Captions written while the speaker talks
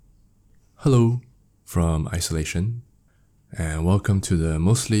Hello from isolation, and welcome to the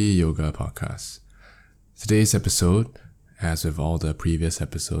Mostly Yoga podcast. Today's episode, as with all the previous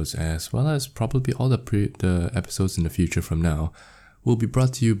episodes, as well as probably all the episodes in the future from now, will be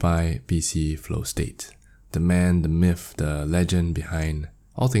brought to you by BC Flow State, the man, the myth, the legend behind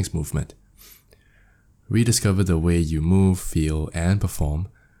all things movement. Rediscover the way you move, feel, and perform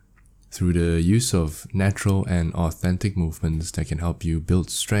through the use of natural and authentic movements that can help you build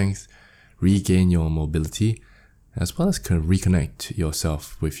strength, regain your mobility, as well as reconnect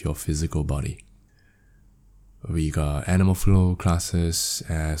yourself with your physical body. We got animal flow classes,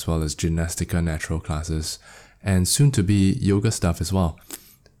 as well as gymnastica natural classes, and soon to be yoga stuff as well.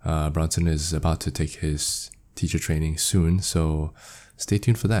 Bronson is about to take his teacher training soon, so stay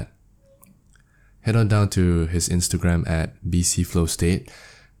tuned for that. Head on down to his Instagram at BC Flow State.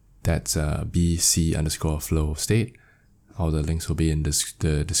 That's BC_Flow State. All the links will be in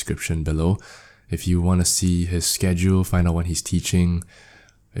the description below. If you want to see his schedule, find out what he's teaching,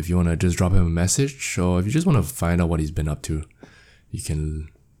 if you want to just drop him a message, or if you just want to find out what he's been up to, you can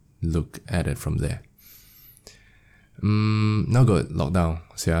look at it from there. Now got lockdown,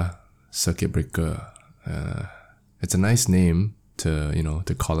 so yeah, circuit breaker. It's a nice name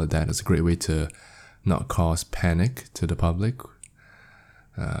to call it that. It's a great way to not cause panic to the public.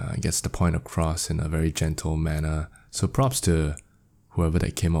 Gets the point across in a very gentle manner. So props to whoever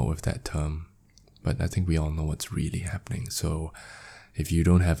that came up with that term. But I think we all know what's really happening. So if you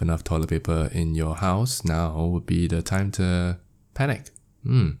don't have enough toilet paper in your house, now would be the time to panic.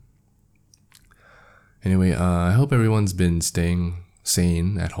 Anyway, I hope everyone's been staying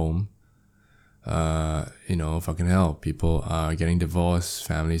sane at home. Fucking hell, people are getting divorced,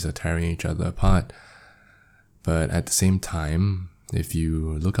 families are tearing each other apart. But at the same time, if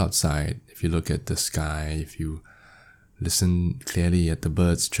you look outside, if you look at the sky, if you listen clearly at the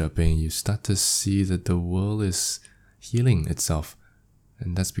birds chirping, you start to see that the world is healing itself.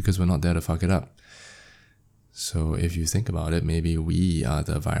 And that's because we're not there to fuck it up. So if you think about it, maybe we are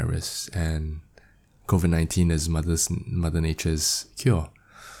the virus and COVID-19 is Mother Nature's cure.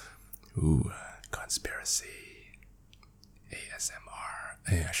 Ooh, conspiracy. ASMR.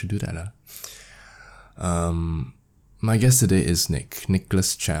 Hey, I should do that, My guest today is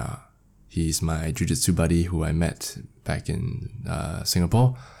Nicholas Chia. He's my jiu-jitsu buddy who I met back in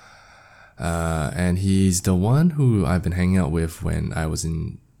Singapore. And he's the one who I've been hanging out with when I was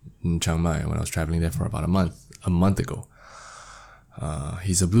in Chiang Mai, when I was traveling there for about a month ago.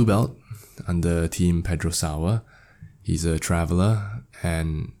 He's a blue belt under Team Pedro Sauer. He's a traveler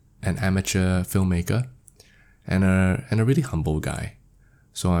and an amateur filmmaker and a really humble guy.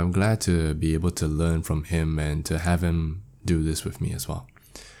 So I'm glad to be able to learn from him and to have him do this with me as well.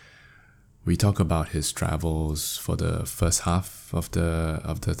 We talk about his travels for the first half of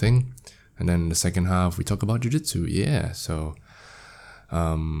the thing, and then the second half we talk about jiu-jitsu. Yeah, so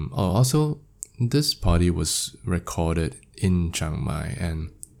also this party was recorded in Chiang Mai,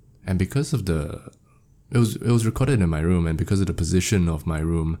 and because of it was recorded in my room, and because of the position of my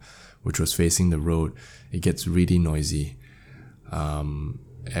room, which was facing the road, it gets really noisy.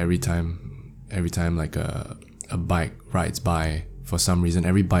 Every time like a bike rides by, for some reason,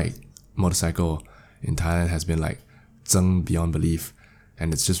 every motorcycle in Thailand has been like zeng beyond belief,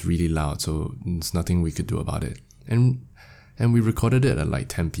 and it's just really loud, so there's nothing we could do about it. And we recorded it at like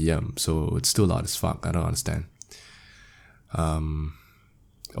 10 p.m, so it's still loud as fuck. I don't understand.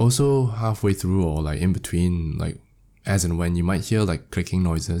 Also halfway through or like in between, like as and when you might hear like clicking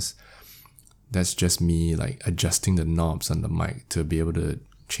noises, that's just me like adjusting the knobs on the mic to be able to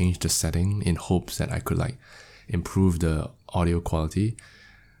change the setting in hopes that I could like improve the audio quality.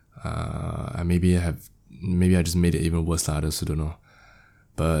 Maybe I just made it even worse louder, so don't know.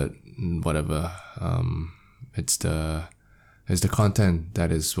 But whatever. It's the content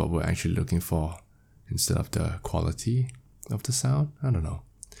that is what we're actually looking for instead of the quality of the sound. I don't know.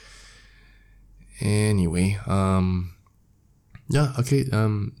 Anyway,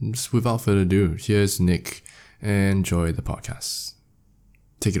 just without further ado, here's Nick. Enjoy the podcast.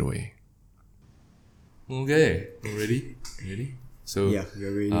 Take it away. Okay, ready? So yeah,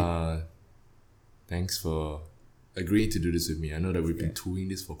 we're ready. Thanks for agreeing to do this with me. I know that we've been doing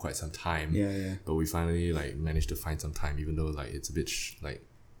this for quite some time. Yeah. But we finally like managed to find some time, even though like it's a bit I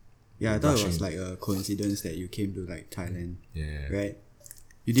thought it was like a coincidence that you came to like Thailand. Yeah. Right.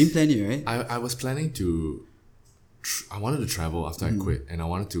 You didn't plan it, right? I was planning to. I wanted to travel after I quit, and I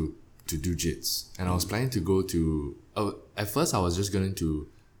wanted to do jits, and I was planning to go to. At first I was just going to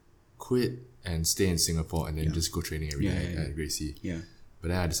quit and stay in Singapore and then just go training every day at Gracie. Yeah. But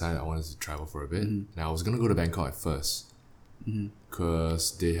then I decided I wanted to travel for a bit. And I was going to go to Bangkok at first.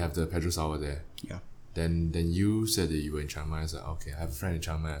 because they have the Pedro Sour there. Yeah. Then you said that you were in Chiang Mai. I was like, okay, I have a friend in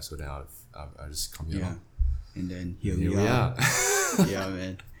Chiang Mai, so then I'll just come here. Yeah. And then here Here we we are. are. Yeah,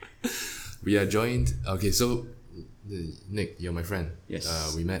 man. We are joined. Okay, so Nick, you're my friend.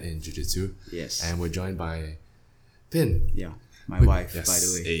 Yes. We met in Jiu-Jitsu. Yes. And we're joined by Pin. Yeah. My wife, Yes. by the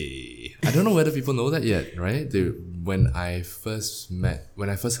way. Hey. I don't know whether people know that yet, right? When I first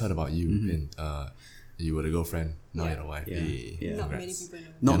heard about you, Pin, you were the girlfriend. Now you're the wife. Yeah. Hey, Yeah. Not many congrats. people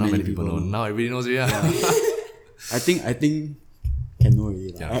know. Not Not many people know. Now everybody knows you. Yeah. I think can know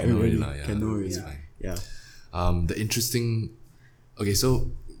already. Yeah, can know already lah, yeah. Can know already. It's fine. Yeah. The interesting. Okay,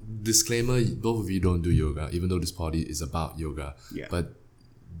 so disclaimer: both of you don't do yoga, even though this party is about yoga. Yeah. But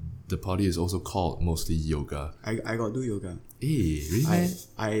the party is also called mostly yoga. I got do yoga. Hey, really? I man?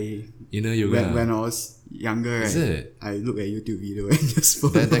 I Inner yoga. when I was younger, Is right, it? I look at YouTube video and just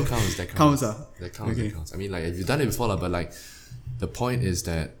follow. That counts. That counts. Counts, ah? That counts. Okay. That counts. I mean, like, if you've done it before, but like, the point is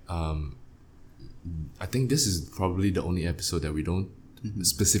that I think this is probably the only episode that we don't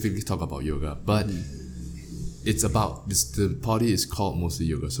specifically talk about yoga, but it's about this. The party is called mostly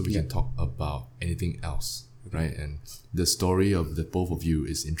yoga, so we can talk about anything else, right? And the story of the both of you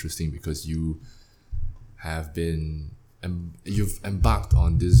is interesting because you have been you've embarked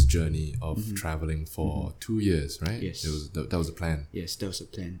on this journey of traveling for 2 years, right? Yes. That was the plan. Yes, that was the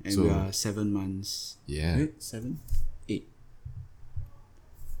plan. And So- we are 7 months. Yeah. Wait, 7? 8.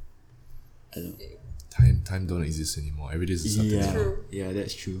 I don't know. Time don't exist anymore. Every day is a Saturday. Yeah. True. Yeah,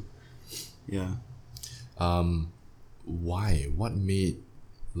 that's true. Yeah. Why?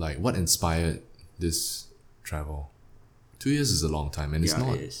 What inspired this travel? 2 years is a long time, and it's Yeah,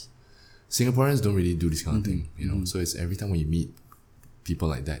 not. it is. Singaporeans don't really do this kind of thing, you know. So it's every time when you meet people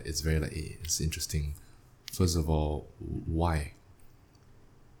like that, it's very like, hey, it's interesting. First of all, why?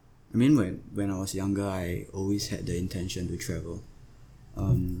 I mean, when I was younger, I always had the intention to travel.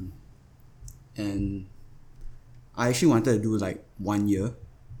 And I actually wanted to do like 1 year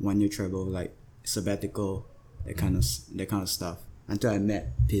travel, like sabbatical, that kind of stuff. Until I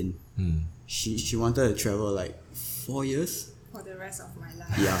met Pin. She wanted to travel like 4 years. For the rest of my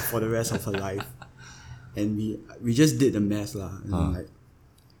life. Yeah, for the rest of her life. And we just did the math lah. And then like,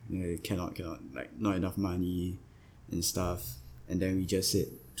 you know, cannot like not enough money and stuff. And then we just said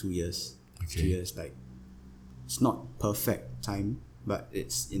 2 years. Okay. 2 years, like, it's not perfect time, but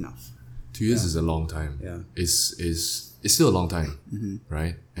it's enough. 2 years is a long time. Yeah. It's still a long time,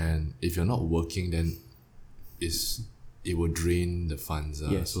 right? And if you're not working, then it will drain the funds.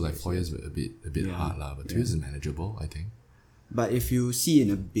 Yes, so like yes, 4 years a bit Yeah. hard lah, but 2 years is manageable, I think. But if you see in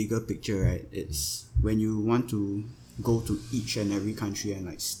a bigger picture, right, it's when you want to go to each and every country and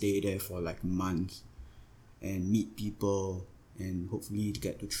like stay there for like months and meet people and hopefully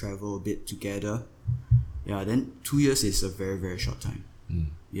get to travel a bit together. Yeah, then 2 years is a very, very short time.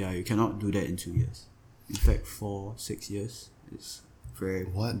 Yeah, you cannot do that in 2 years. In fact, 4-6 years is very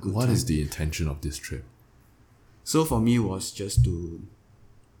good What time. is the intention of this trip? So for me, was just to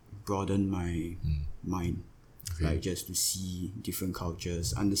broaden my mind, Okay. like just to see different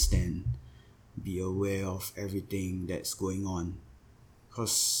cultures, understand, be aware of everything that's going on.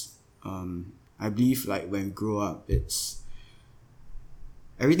 Because I believe like when we grow up,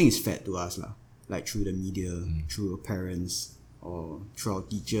 everything is fed to us lah, like through the media, through our parents, or through our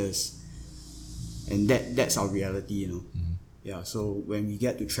teachers, and that's our reality, you know. Yeah, so when we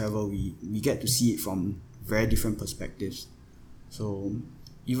get to travel, we get to see it from very different perspectives. So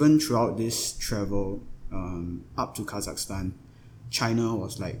even throughout this travel up to Kazakhstan, China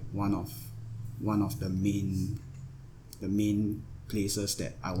was like one of the main places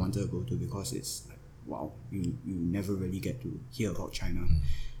that I wanted to go to, because it's like, wow, you never really get to hear about China.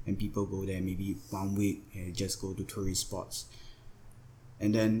 And people go there maybe 1 week and just go to tourist spots.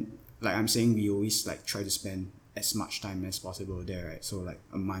 And then, like I'm saying, we always like try to spend as much time as possible there, right? So like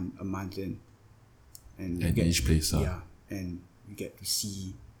a month in, and At each place, yeah, and you get to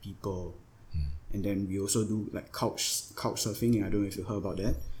see people. And then we also do like couch surfing. I don't know if you heard about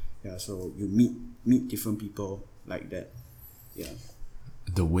that. Yeah, so you meet different people like that. Yeah.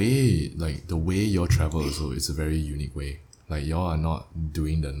 The way your travel also is a very unique way. Like y'all are not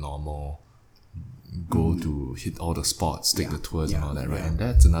doing the normal go to hit all the spots, take the tours and all that, right? yeah. And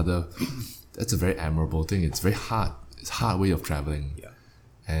that's a very admirable thing. It's very hard. It's a hard way of traveling. Yeah.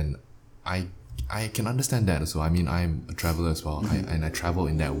 And I can understand that as well. I mean, I'm a traveler as well, and I travel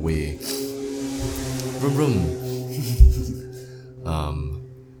in that way. Vroom, vroom.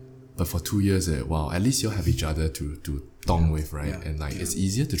 But for 2 years, wow, at least you'll have each other to tong with, right? Yeah. And like it's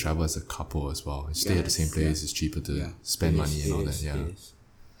easier to travel as a couple as well. You stay at the same place, it's cheaper to spend money and all that. Yeah.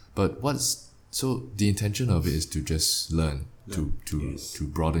 But so the intention of it is to just learn to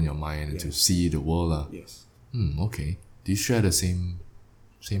broaden your mind and to see the world. Yes. Okay. Do you share the same?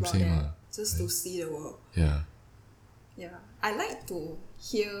 Just to see the world. Yeah. Yeah. I like to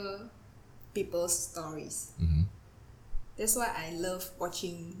hear people's stories. Mm-hmm. That's why I love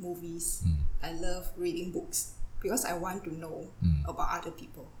watching movies. I love reading books because I want to know about other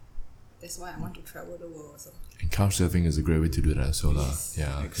people. That's why I want to travel the world also. And couchsurfing is a great way to do that as well. Yes.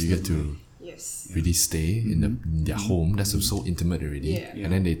 Yeah. You get to really stay in their home. That's so intimate already. Yeah.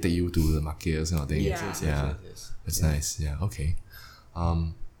 And then they take you to the market or something. Yeah. Yes. That's nice. Yeah. Okay.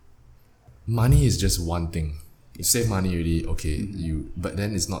 Money is just one thing. You save money already, okay. But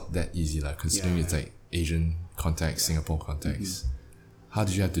then it's not that easy, considering it's like Asian context, Singapore context. How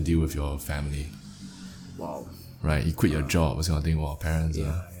did you have to deal with your family? Wow. Right, you quit your job, or something. Well, parents.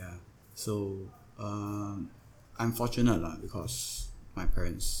 Yeah. So, I'm fortunate because my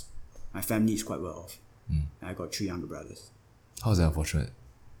family is quite well off. I got 3 younger brothers. How's that unfortunate?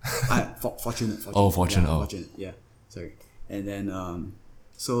 Fortunate. Oh, fortunate. Yeah, fortunate. Yeah. Sorry. And then,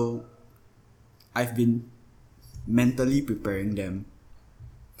 so I've been mentally preparing them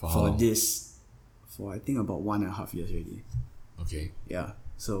for this for I think about 1.5 years already. Okay. Yeah.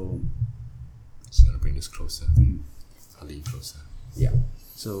 So. Just gonna bring this closer. I'll lean closer. Yeah.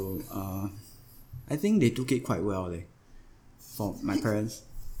 So I think they took it quite well, for my parents.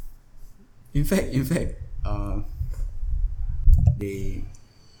 In fact, they.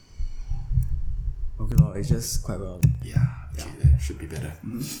 Okay, well, it's just quite well. Yeah. Okay, that should be better.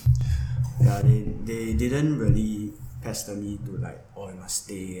 Yeah, they didn't really pester me to you must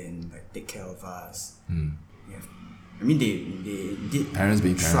stay and take care of us. Yeah. I mean, they did Parents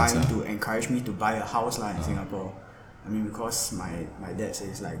being try parents, to encourage me to buy a house in Singapore. I mean, because my dad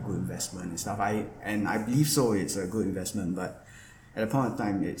says good investment and stuff. I believe so. It's a good investment, but at a point of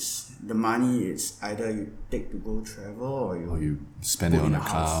time, it's the money. It's either you take to go travel or you spend it put on in a a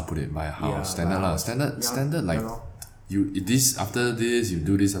car, house. put it buy a house. Yeah, buy a Standard. house. Standard. Yeah, lor. You this after this, you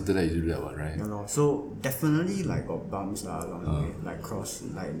do this after that, you do that one, right? Yeah, lor. So definitely got bumps along the way, cross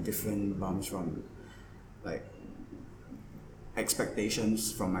different bumps from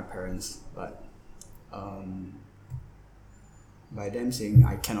expectations from my parents, but by them saying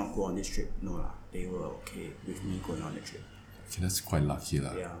I cannot go on this trip, they were okay with me going on the trip. Okay, that's quite lucky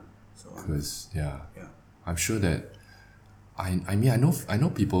Yeah. So because yeah. I'm sure that I mean I know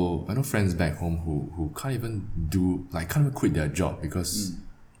people, I know friends back home who can't even can't even quit their job because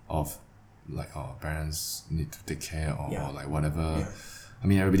of our parents need to take care or whatever. Yeah. I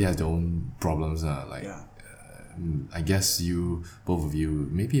mean, everybody has their own problems. Yeah. I guess both of you,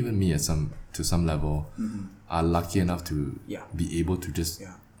 maybe even me to some level, are lucky enough to be able to just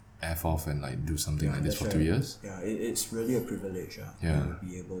F off and do something like this for 2 years. Yeah, it's really a privilege to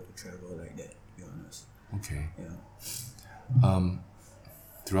be able to travel like that, to be honest. Okay. Yeah.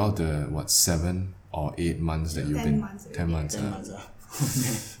 Throughout the 7 or 8 months that you've 10 been months 10 months. 10 months.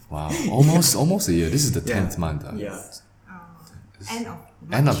 Wow, almost a year. This is the 10th month. Yeah. End of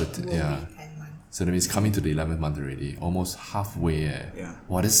End of March the will yeah. be 10 months. So that means coming to the 11th month already, almost halfway. Yeah.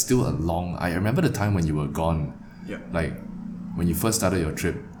 Wow, that's still a long. I remember the time when you were gone. Yeah. When you first started your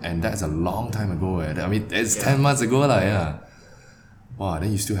trip, and that's a long time ago. I mean, it's 10 months ago, yeah. Wow,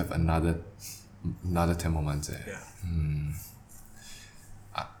 then you still have another 10 more months. Yeah.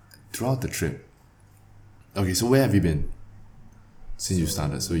 Throughout the trip. Okay, so where have you been since you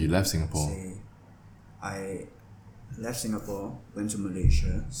started? So you left Singapore. I left Singapore, went to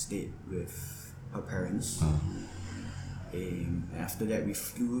Malaysia, stayed with her parents. And after that, we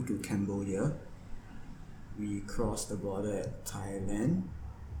flew to Cambodia. We crossed the border at Thailand,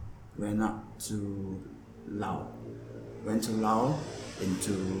 went up to Laos, went to Laos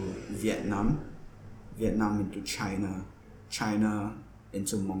into Vietnam, Vietnam into China, China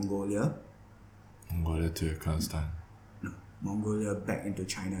into Mongolia, Mongolia to Kazakhstan. no, Mongolia back into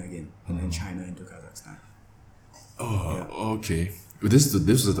China again, and then China into Kazakhstan. Oh, okay. This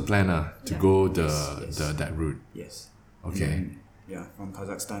was the plan to go that route. Yes. Okay. And then, from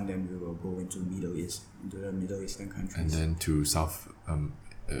Kazakhstan, then we will go into Middle East, into the Middle Eastern countries. And then to South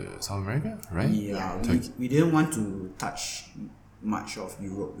America, right? Yeah, we didn't want to touch much of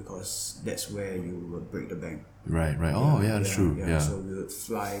Europe because that's where you will break the bank. Right. Oh, yeah, that's true. Yeah. So we would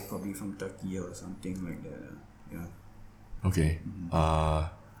fly probably from Turkey or something like that. Yeah. Okay.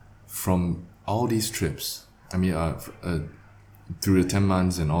 From all these trips, I mean, through the 10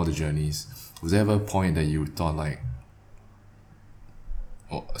 months and all the journeys, was there ever a point that you thought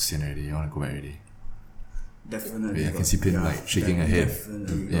sian already, you want to go back already? Definitely. Yeah, I can see Pin shaking her head.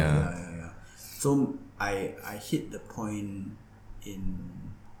 Definitely. Yeah. So I hit the point in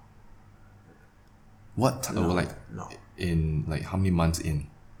like Lao. in like how many months in?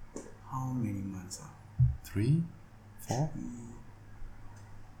 How many months? 3, 4?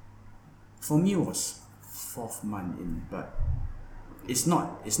 For me, it was 4th month in, but it's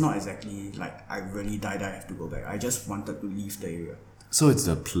not exactly like I really died. I have to go back. I just wanted to leave the area. So it's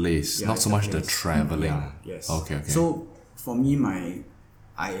the place, not it's so the much the place. traveling. Yeah, yes. Okay. So for me, my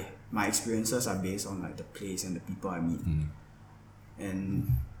experiences are based on like the place and the people I meet, and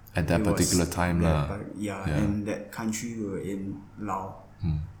At that it was particular time, that lah. yeah, and that country we were in, Laos,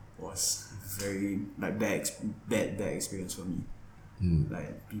 was very like bad experience for me.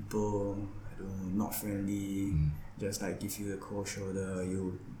 Like people, I don't know, not friendly, just like give you a cold shoulder.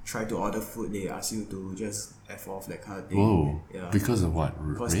 You try to order food, they ask you to just F off, that kind of thing. Whoa. Yeah. Because of what?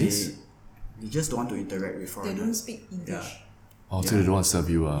 Because Race? they just don't want to interact with They foreigners. don't speak English. Oh, so they don't want to serve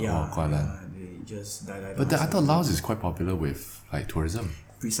you. Yeah, quite they just die. But I thought Laos is quite popular with like tourism.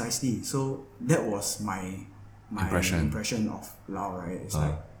 Precisely. So that was my impression of Laos, right? It's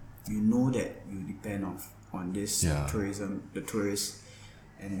like you know that you depend on this tourism, the tourists,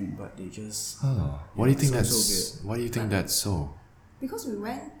 but they just. Why do you think so Why do you think that's so? Because we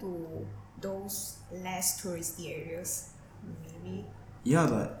went to those less touristy areas, maybe. Yeah,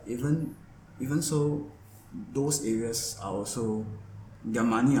 but even so, those areas are also, their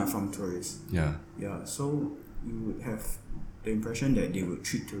money are from tourists. Yeah. Yeah, so you would have the impression that they would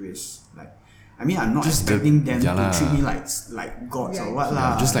treat tourists like. I mean, I'm not expecting them to treat me like gods or what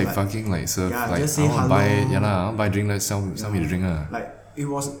lah. Just like but fucking like serve, like just say I want to buy hello. I want to buy drink, like sell me the drink Like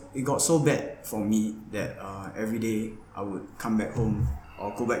it got so bad for me that every day I would come back home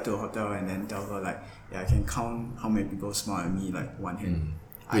or go back to a hotel and then tell her like, I can count how many people smile at me like one hand.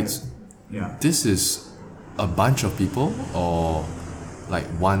 This is a bunch of people or like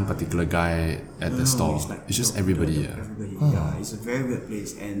one particular guy at the store? It's just everybody. Everybody. Yeah, it's a very weird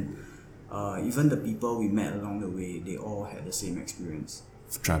place, and even the people we met along the way, they all had the same experience.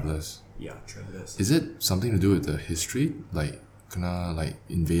 Travelers. Yeah, travelers. Is it something to do with the history? Like kena like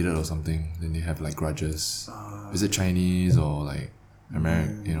invaded or something? Then they have like grudges. Is it Chinese or like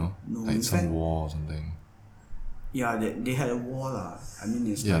American? No, like some war or something. Yeah, they had a war lah. I mean,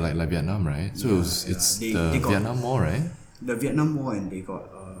 it's like Vietnam, right? So it's they the got Vietnam War, right? The Vietnam War, and they got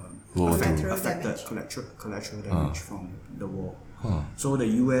affected damage. collateral damage from the war. So the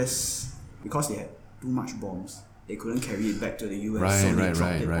US, because they had too much bombs, they couldn't carry it back to the US, so they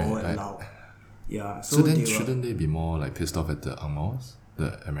dropped it all at Laos. Yeah, so then shouldn't they be more like pissed off at the Angmos,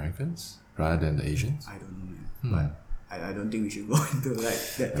 the Americans, rather than the Asians? I don't know, man. But I don't think we should go into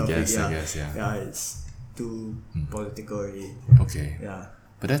like that topic. I guess. Yeah, it's too political already. Okay. Yeah.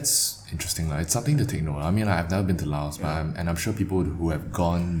 But that's interesting. Like, it's something to take note. I mean, I've never been to Laos, but I'm sure people who have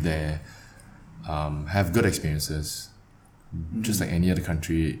gone there have good experiences. Just like any other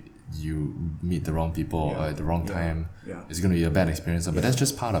country, you meet the wrong people at the wrong time. It's going to be a bad experience. But that's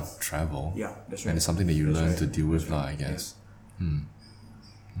just part of travel. Yeah, that's right. And it's something that you learn to deal with, I guess.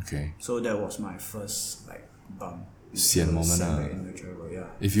 Okay. So that was my first like bump. Sian moment. In the travel, yeah.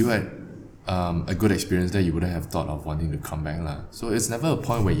 If you had a good experience there, you wouldn't have thought of wanting to come back lah. So it's never a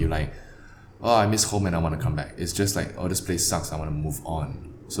point where you like, oh, I miss home and I want to come back. It's just like, oh, this place sucks, I want to move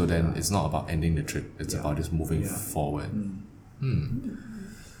on. So then it's not about ending the trip, it's about just moving forward.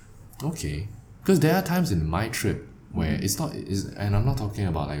 Okay. Because there are times in my trip where and I'm not talking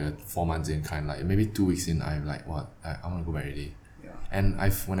about like a 4 months in kind, like maybe 2 weeks in, I'm like, what, I want to go back already. And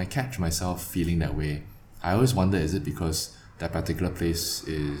when I catch myself feeling that way, I always wonder, is it because that particular place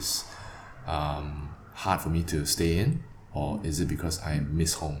is hard for me to stay in, or is it because I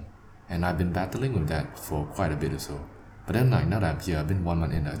miss home? And I've been battling with that for quite a bit or so. But then like now that I'm here, I've been 1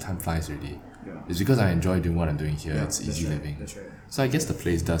 month in, time flies already. It's because I enjoy doing what I'm doing here. It's easy living. That's right. So I guess the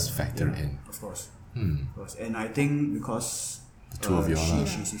place does factor in. Of course. Of course. And I think because the two of you all,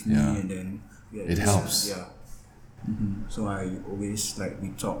 she's with me, and then it helps. So I always we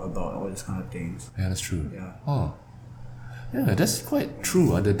talk about all these kind of things. Yeah, that's true. Yeah. Yeah, that's quite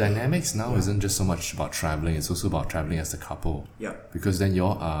true. The dynamics now isn't just so much about traveling, it's also about traveling as a couple. Yeah. Because then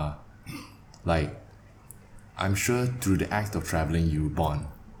y'all are, I'm sure through the act of traveling you bond,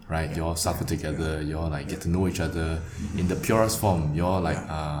 right? Y'all suffer together, y'all get to know each other in the purest form. Y'all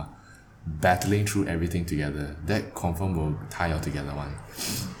battling through everything together. That confirm will tie y'all together one.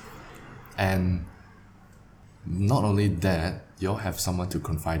 And not only that, y'all have someone to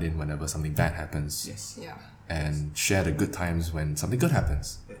confide in whenever something bad happens. Yes. Yeah. And share the good times when something good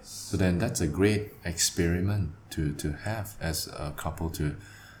happens. Yes. So then that's a great experiment to have as a couple, to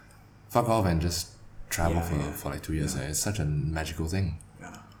fuck off and just travel for 2 years. It's such a magical thing.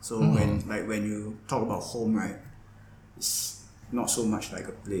 Yeah. So when you talk about home, right, it's not so much like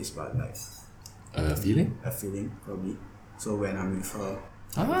a place, but A feeling? A feeling, probably. So when I'm with her,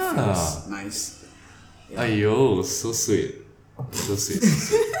 it Ah. feels nice. Yeah. Ayo, so sweet. So sweet. So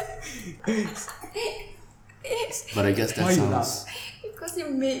sweet. But I guess that Why you sounds... Because you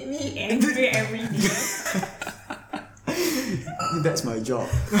made me angry every day. That's my job.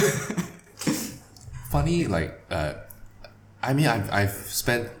 Funny, like, I mean, I've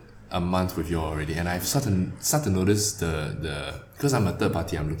spent a month with you already, and I've start to notice the because I'm a third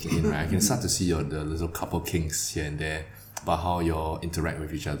party, I'm looking in, right? I can start to see the little couple kinks here and there about how you all interact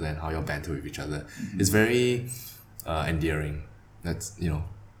with each other and how you all banter with each other. It's very endearing. That's, you know,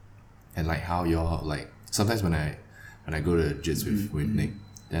 and like how you're like, sometimes when I go to Jits with Nick,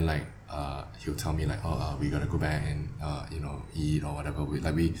 then like he'll tell me like, oh, we gotta go back and you know, eat or whatever.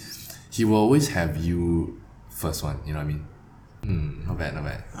 He will always have you first one, you know what I mean? Not bad.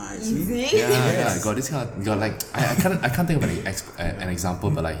 I see. Easy. Yeah, got this kind of, got like, I can't think of an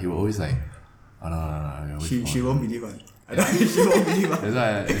example, but like he will always like, oh no, She won't believe it. She won't believe it. That's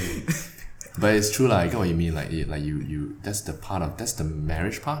why but it's true, like, I get what you mean, like you that's the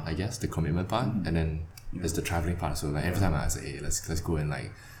marriage part, I guess, the commitment part, and then there's the traveling part. So like every time I say, hey, let's go and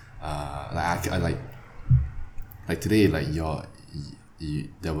like I like today, like y'all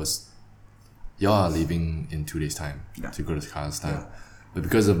are leaving in 2 days time to go to Kazakhstan, but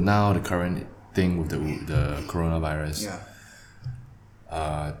because of now the current thing with the coronavirus,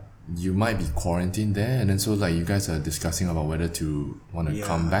 you might be quarantined there, and then so like you guys are discussing about whether to want to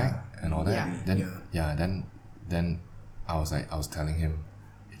come back and all that. Then I was telling him,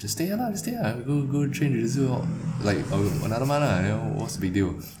 just stay here, go change the zoo, like another man, you know, what's the big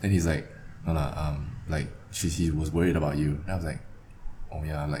deal? And he's like, no, like she was worried about you. And I was like, oh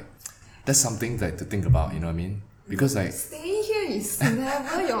yeah, like that's something like to think about, you know what I mean? Because like Staying here is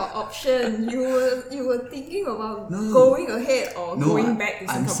never your option. You were thinking about going ahead or going back to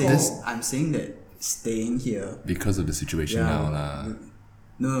Singapore. I'm saying that staying here. because of the situation now lah.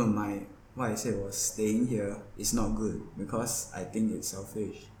 No, what I said was staying here is not good because I think it's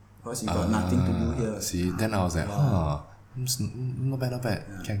selfish. Because you got nothing to do here. See, then I was like, not bad.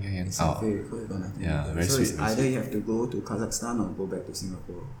 Can. It's selfish because you got nothing Yeah, to do. very So sweet, it's very either you have to go to Kazakhstan or go back to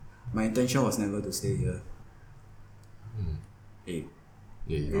Singapore. My intention was never to stay here. Hey,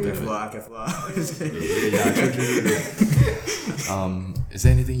 careful. Yeah, true. Is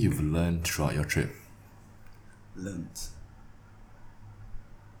there anything you've learned throughout your trip? Learned.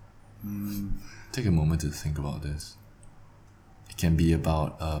 Take a moment to think about this. It can be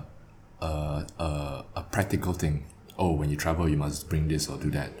about a practical thing. Oh, when you travel, you must bring this or do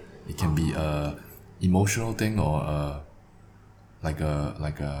that. It can be a emotional thing or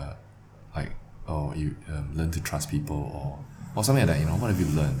you learn to trust people or something like that. You know, what have you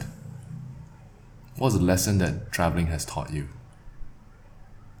learned? What's the lesson that traveling has taught you?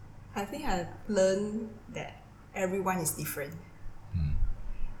 I think I learned that everyone is different.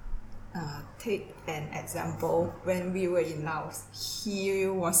 Take an example. When we were in Laos, he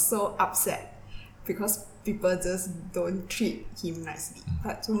was so upset because people just don't treat him nicely.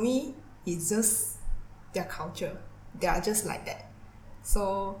 But to me, it's just their culture. They are just like that.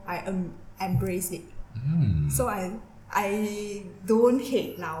 So I embrace it. So I don't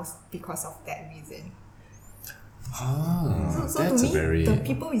hate Laos because of that reason. So that's to me, a very... the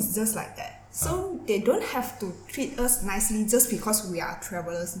people is just like that. So they don't have to treat us nicely just because we are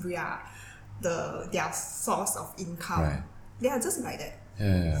travelers. We are their source of income. Right. They are just like that.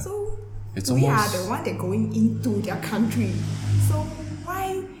 Yeah. So It's we almost... are the one that going into their country. So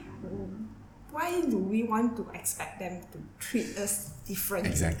why do we want to expect them to treat us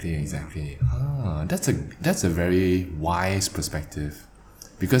differently? Exactly. That's a very wise perspective,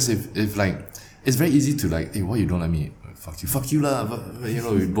 because if like it's very easy to like, hey, why you don't like me? Fuck you lah. You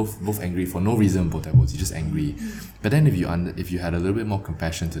know, we're both angry for no reason. Both at once, you're just angry. But then if you had a little bit more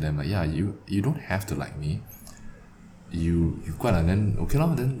compassion to them, like, yeah, you don't have to like me. You quite, and then okay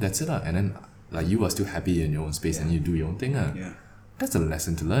lah, then that's it lah. And then like you are still happy in your own space and you do your own thing lah. Yeah. That's a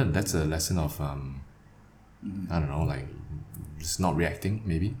lesson to learn. That's a lesson of I don't know, like just not reacting,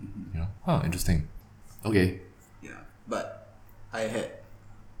 maybe. You know, interesting. Okay. Yeah, but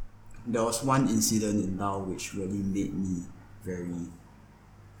there was one incident in Laos which really made me very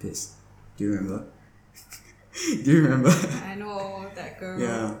pissed. Do you remember? I know that girl.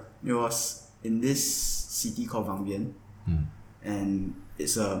 Yeah, it was in this city called Vang Vieng, and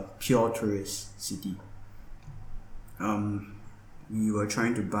it's a pure tourist city. We were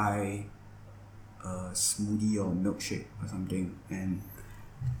trying to buy a smoothie or milkshake or something, and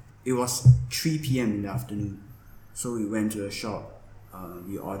it was 3 p.m. in the afternoon. So we went to the shop.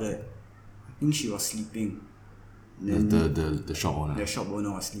 We ordered. I think she was sleeping. And then The shop owner. the shop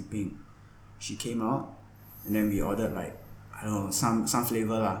owner was sleeping. she came out, and then we ordered like, I don't know, some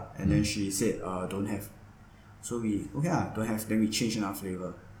flavor lah, and then she said don't have. So we okay lah, don't have. Then we changed another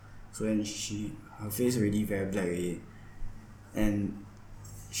flavor. So then her face already very black already, and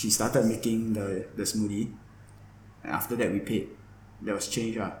she started making the smoothie. And after that we paid. There was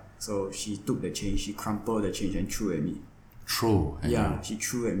change lah. So she took the change, she crumpled the change and threw at me. Throw. And Yeah, she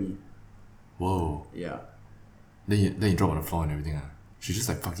threw at me. Whoa. Yeah. Then you drop on the floor and everything. She just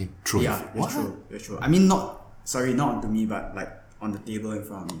like fucking throw. Yeah, What? that's true. I mean, not onto me, but like on the table in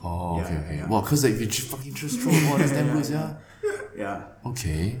front of me. Oh, Yeah, okay. yeah. Well, cause like, if you just fucking just throw, oh, that's damn good, yeah. Yeah.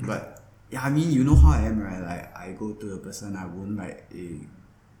 Okay. But yeah, I mean, you know how I am, right? Like I go to the person, I won't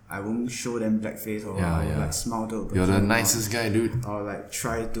I won't show them blackface or Yeah, I will yeah. like smile to a person. You're the nicest guy, dude. Or like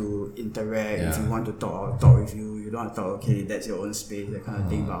try to interact. If Yeah. you want to talk, I'll talk with you. You don't want to talk, okay, that's your own space, that kind of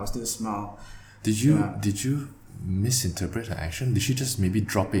thing. But I'll still smile. Did you misinterpret her action? Did she just maybe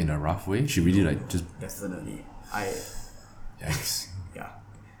drop it in a rough way? She really like just Definitely. yikes. Yeah.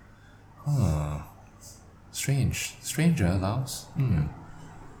 Stranger, Laos.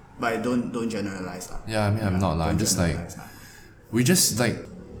 But don't generalize lah. Yeah, I mean I'm not like I'm Don't just like generalize lah. we just like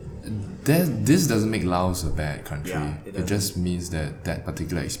this doesn't make Laos a bad country. Yeah, it just means that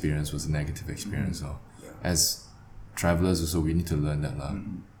particular experience was a negative experience. So as travelers also we need to learn that lah.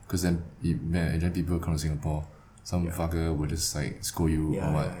 Because then people come to Singapore, some fucker will just like scold you or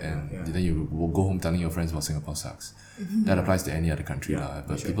what, and then you will go home telling your friends about Singapore sucks. That applies to any other country lah.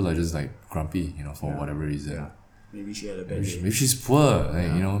 But people are just like grumpy, for whatever reason. Yeah. Maybe she had a bad day. Maybe she's poor,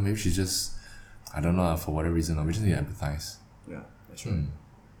 like, maybe she's just, I don't know, for whatever reason, we just need to empathize. Yeah, that's right.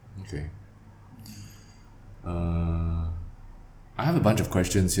 Okay. I have a bunch of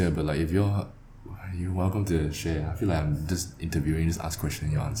questions here, but like if you're welcome to share. I feel like I'm just interviewing, just ask question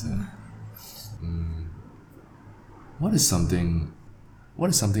and you answer. What is something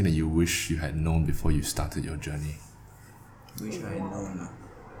that you wish you had known before you started your journey? Wish I had known.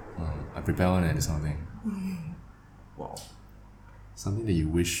 I prepare one and something. Wow. Something that you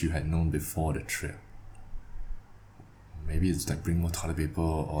wish you had known before the trip. Maybe it's like bring more toilet paper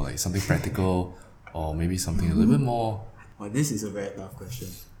or like something practical or maybe something a little bit more. Well, this is a very tough question.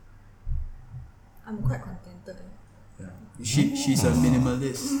 I'm quite contented. Yeah. She's a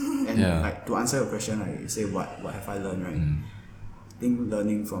minimalist. And Yeah. like to answer your question, like you say what have I learned, right? I think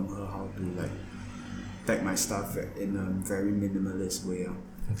learning from her how to like pack my stuff in a very minimalist way.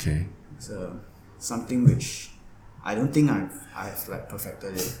 Okay. It's something which I don't think I've like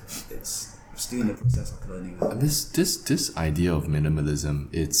perfected it. It's still in the process of learning. This idea of minimalism,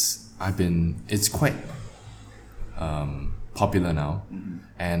 it's quite popular now,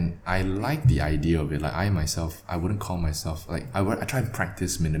 and I like the idea of it. Like I myself, I wouldn't call myself like I try and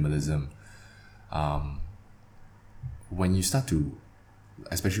practice minimalism. When you start to,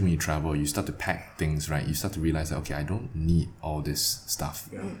 especially when you travel, you start to pack things, right? You start to realize that okay, I don't need all this stuff.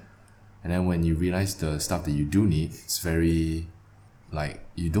 Yeah. And then when you realize the stuff that you do need, it's very like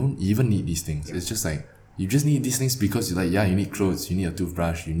you don't even need these things. It's just like you just need these things because you're like, yeah, you need clothes, you need a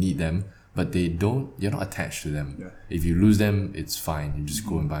toothbrush, you need them, but you're not attached to them. Yeah. If you lose them, it's fine. You just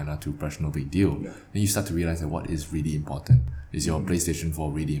go and buy another toothbrush, no big deal. Yeah. Then you start to realize that what is really important. Is your PlayStation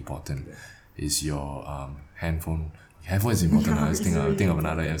 4 really important? Yeah. Is your handphone is important. I just think of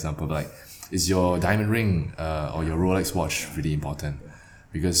another example, but like is your diamond ring or your Rolex watch really important?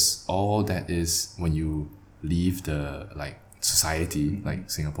 Because all that is when you leave the like society like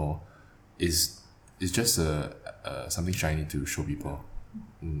Singapore is just something shiny to show people.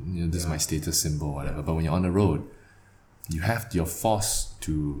 This is my status symbol, whatever. But when you're on the road, you're forced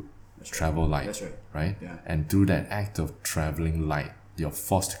to travel light. That's right? Yeah. And through that act of traveling light, you're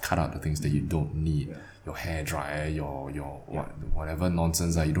forced to cut out the things that you don't need. Yeah. Your hair dryer, your whatever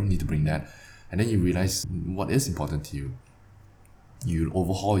nonsense, you don't need to bring that. And then you realize what is important to you. You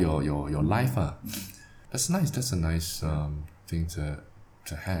overhaul your life. That's nice. That's a nice thing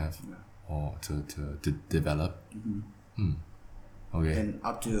to have or to develop. Okay. And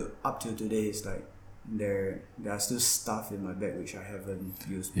up to today, it's like there are still stuff in my bag which I haven't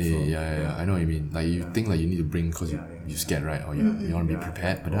used before. Yeah. I know what you mean. Like you think like you need to bring because you're scared, right? Or you want to be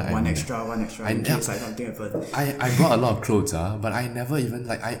prepared. But one extra in case like something happens. I brought a lot of clothes, but I never even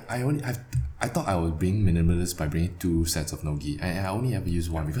like I thought I was being minimalist by bringing 2 sets of nogi, and I only ever use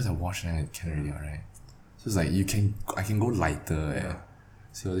one because I washed and I can't really, alright. So it's like I can go lighter. Yeah.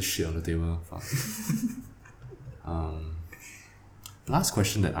 See all this shit on the table. Fuck. Last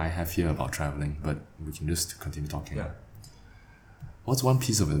question that I have here about traveling, but we can just continue talking. Yeah. What's one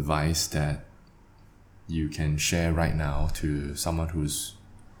piece of advice that you can share right now to someone who's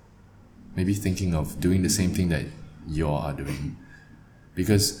maybe thinking of doing the same thing that you are doing?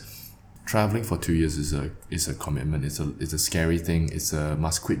 Because traveling for 2 years is a commitment. It's a scary thing. It's a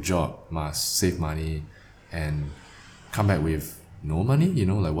must quit job, must save money, and come back with no money. You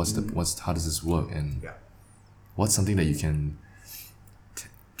know, like how does this work, and Yeah. what's something that you can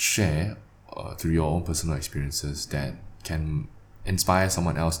share through your own personal experiences that can inspire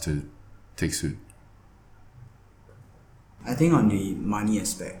someone else to take suit. I think on the money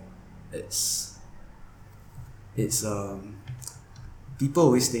aspect, it's people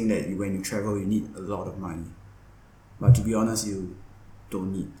always think that when you travel you need a lot of money, but to be honest, you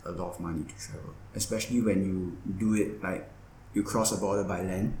don't need a lot of money to travel, especially when you do it like you cross a border by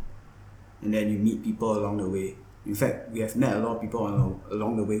land, and then you meet people along the way. In fact, we have met a lot of people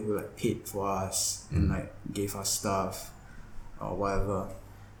along the way who like paid for us and like gave us stuff or whatever,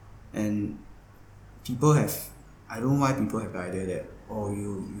 and people have, I don't know why people have the idea that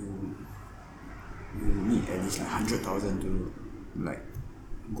you need at least like 100,000 to like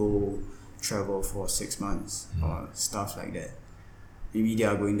go travel for 6 months or stuff like that. Maybe they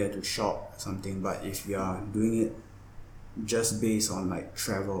are going there to shop or something, but if you are doing it just based on like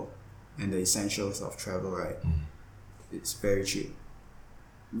travel and the essentials of travel, right, it's very cheap.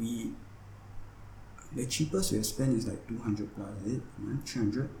 The cheapest we have spent is like 200 plus, is it?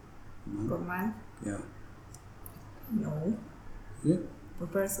 300? Per month? Yeah. No. Yeah. Per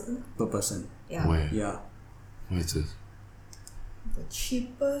person? Per person. Yeah. Where? Yeah. Where is this? The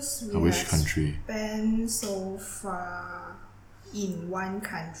cheapest we Which have country? spent so far in one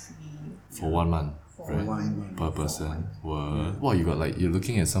country. For 1 month. For right? 1 month. Per person. Wow, you got like, you're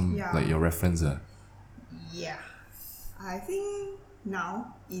looking at some Yeah. like your reference. Yeah. I think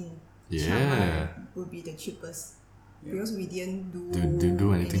now in Yeah. Shanghai would be the cheapest. Because we didn't Didn't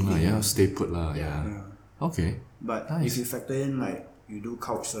do anything lah. Yeah, stay put lah. Yeah. Yeah. Okay. But Nice. if you factor in like you do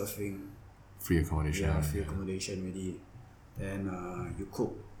couch surfing, Free accommodation. free accommodation already, then you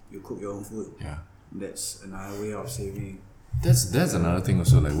cook your own food. Yeah. That's another way of saving. That's another thing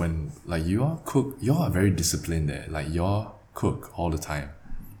also, like when like you are very disciplined there. Like you cook all the time.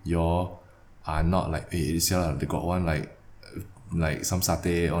 You are not like, hey, they got one like some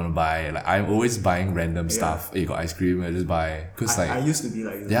satay I wanna buy. Like I'm always buying random stuff. Hey, you got ice cream, I just buy. Cause I like used to be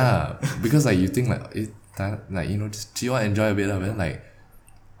like that. yeah, because like you think like you know, just do you want to enjoy a bit of it? Like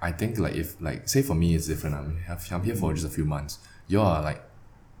I think like if like say for me it's different. I'm here for just a few months. You are like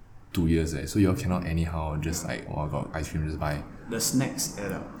 2 years so you cannot anyhow just like, oh, I got ice cream, just buy. The snacks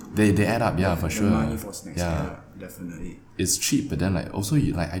add up. They add up, yeah, for The sure. money for snacks add Yeah, up, definitely. it's cheap, but then like also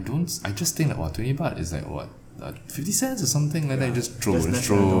you like I just think like, what, 20 baht is like what, 50 cents or something like that. You just throw, Just just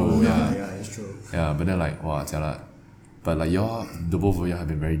let them throw, go. yeah. Yeah, it's true. Yeah, but then like, wow, jialat. But like the both of you have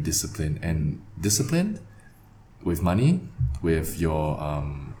been very disciplined with money, with your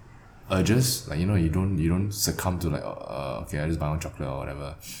urges. Like, you know, you don't succumb to like, okay, I just buy one chocolate or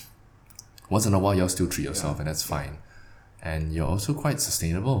whatever. Once in a while, you'll still treat yourself, and that's fine. And you're also quite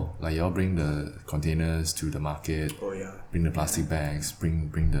sustainable. Like y'all bring the containers to the market, Oh yeah. bring the plastic bags,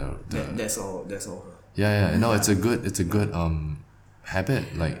 bring the That's all. yeah. No, it's a good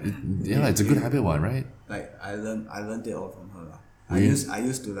habit. Like it's a good habit one, right? Like I learned it all from her lah. I Really?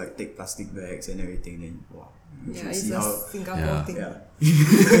 used to like take plastic bags and everything. Then wow, you Yeah, should it's see a how. Singapore Yeah. thing. Yeah.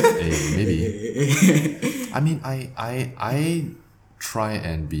 Hey, maybe. I mean, I try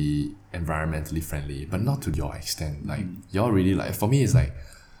and be environmentally friendly, but not to your extent. Like you're really like, for me it's like,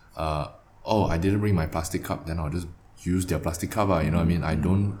 oh, I didn't bring my plastic cup, then I'll just use their plastic cup. You know what I mean? I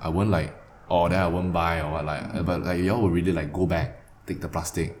won't like, oh, then I won't buy or what, like. But like y'all will really like go back, take the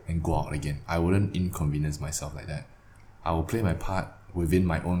plastic and go out again. I wouldn't inconvenience myself like that. I will play my part within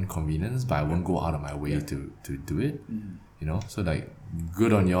my own convenience, but I won't go out of my way to do it. You know, so like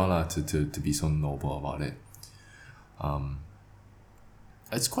good on y'all lah to be so noble about it.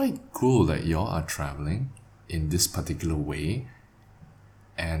 It's quite cool that y'all are traveling in this particular way,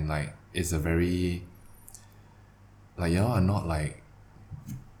 and like it's a very like y'all are not like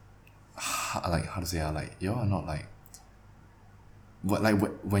how to say like y'all are not like what, like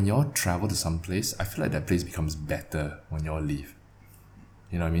when y'all travel to some place, I feel like that place becomes better when y'all leave.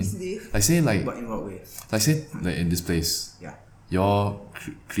 You know what I mean? Leave? Like say like But in what way? like say like in this place, Yeah. y'all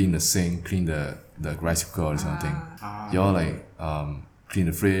clean the sink, clean the rice cooker or something. Y'all like clean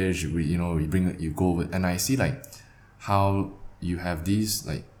the fridge. You go over, and I see like how you have these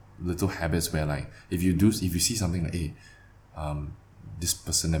like little habits where like if you see something like, hey, this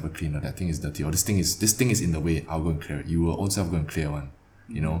person never cleaned, or that thing is dirty, or this thing is in the way, I'll go and clear it. You will own self go and clear one,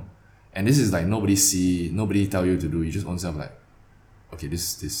 you know. And this is like nobody tell you to do. You just own self like, okay,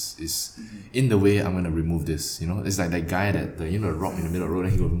 this is in the way, I'm gonna remove this. You know, it's like that guy that the rock in the middle of the road,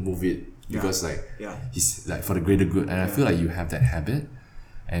 and he will move it because like Yeah. he's like for the greater good. And I feel like you have that habit,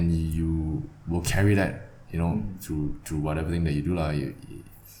 and you will carry that, through whatever thing that you do lah. I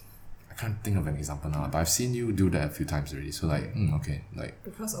can't think of an example now, but I've seen you do that a few times already. So like, okay, like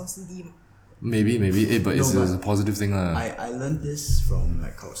Because OCD. maybe, but it's a positive thing lah. I learned this from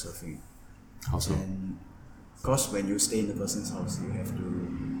like couchsurfing. How so? And because when you stay in the person's house, you have to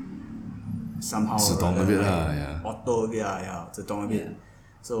somehow Zedong a bit lah, yeah. auto a bit lah, yeah, zedong a bit.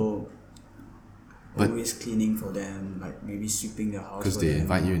 So But- always cleaning for them, like maybe sweeping their house Because for they them.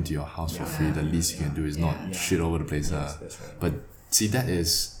 invite you into your house for free, the least you can do is not Yeah. shit over the place. Yes, that's right. But see, that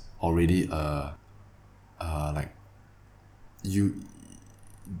is already like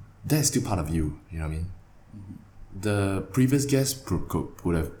that's still part of you. You know what I mean? The previous guest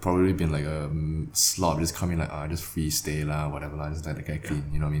would have probably been like a slob, just coming like just free stay lah, whatever lah, just let the guy clean.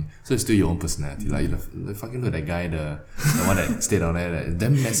 You know what I mean? So it's still your own personality. Like the fucking look at that guy, the one that stayed down there, that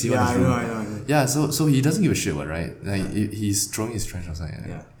damn messy Yeah, on his I room. know, I know. Yeah, so he doesn't give a shit, what, right? Like he's throwing his trash outside.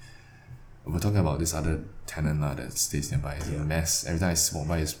 Yeah. We're talking about this other tenant that stays nearby. It's a mess. Every time I walk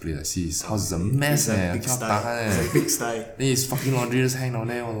by his place, I see his house is a mess, It's a man. big style. It's a big style. Then his fucking laundry just hang down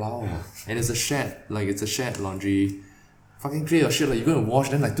there, walao. And it's a shed, like it's a shared laundry. Fucking clear your shit, like you're gonna wash,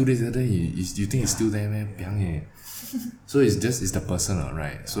 then like 2 days later, you think it's still there, man. Piang eh. So it's the person,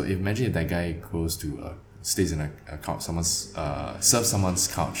 right? So imagine if that guy goes to stays in a couch, serves someone's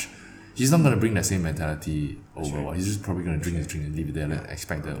couch. He's not gonna bring that same mentality over. Right. He's just probably gonna drink his drink and leave it there,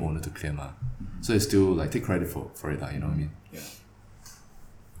 expect the owner to clear ma. So it's still like take credit for it, you know what I mean? Yeah.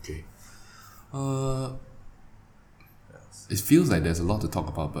 Okay. It feels like there's a lot to talk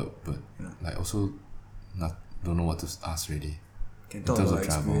about, but like also don't know what to ask really. Can talk terms about of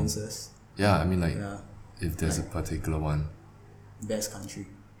travel. experiences. Yeah, I mean like Yeah. if there's a particular one. Best country.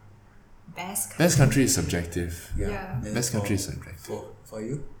 Best country is subjective. Yeah. Then Best country is subjective. For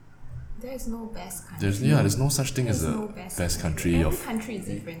you? There is no best country. There's no such thing as There's a no best country Every of. country is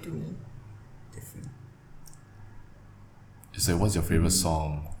different to me. Different. It's like what's your favorite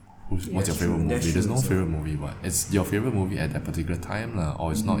song? What's your that's favorite true, movie? that's There's true no as well. favorite movie. What? It's your favorite movie at that particular time,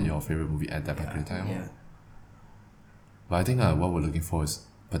 or it's not your favorite movie at that particular time. Yeah. But I think what we're looking for is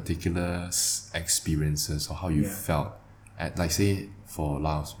particular experiences or how you felt at, like, say for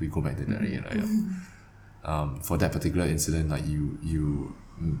Laos, we go back to that again. Like, for that particular incident, like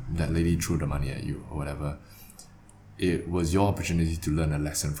that lady threw the money at you or whatever. It was your opportunity to learn a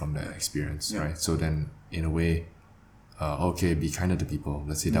lesson from that experience, right? So then, in a way, okay, be kinder to people.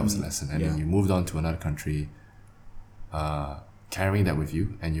 Let's say that was a lesson, and then you moved on to another country, carrying that with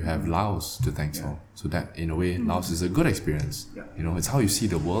you, and you have Laos to thank for. So that, in a way, Laos is a good experience. Yeah. You know, it's how you see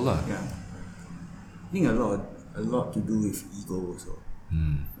the world, lah. Yeah. I think a lot to do with ego also.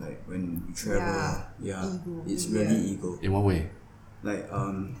 Like when you travel, Ego, it's really ego. In what way? Like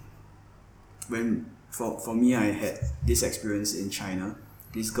when for me, I had this experience in China.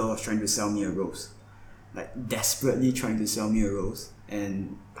 This girl was trying to sell me a rose, like desperately trying to sell me a rose,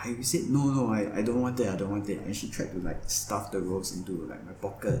 and I said no, I don't want it, and she tried to like stuff the rose into like my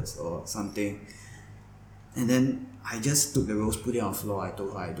pockets or something, and then I just took the rose, put it on the floor. I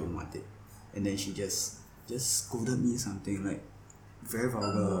told her I don't want it, and then she just scolded me something like very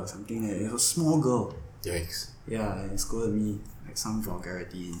vulgar or something like that. It was a small girl. Yikes. Yeah, and scolded me like some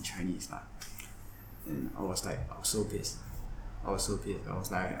vulgarity in Chinese lah. And I was so pissed. I was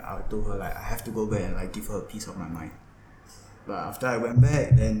like, I told her like I have to go back and like give her a piece of my mind. But after I went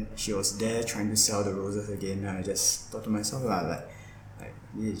back, then she was there trying to sell the roses again. And I just thought to myself like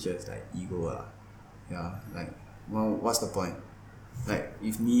this is just like ego lah. Yeah, like well, what's the point? Like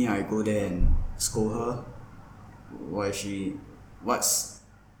if me, I go there and scold her, what's the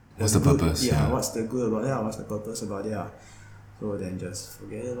good? Purpose? Yeah, what's the good about that? What's the purpose about it? So then just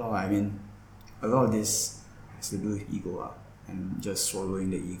forget it all. I mean, a lot of this has to do with ego and just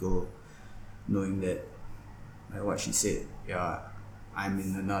swallowing the ego, knowing that, like what she said, I'm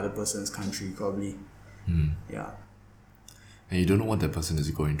in another person's country probably. Yeah. And you don't know what that person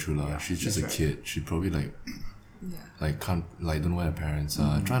is going through, lah. Yeah, She's just a that's kid. She probably Yeah. can't don't know where her parents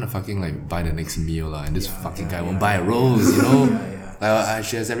are. Trying to fucking like buy the next meal, lah, and this fucking guy won't yeah, buy a rose, you know. Yeah. Like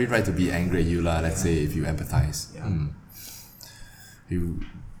she has every right to be angry at you, lah. Let's say if you empathize. Yeah. You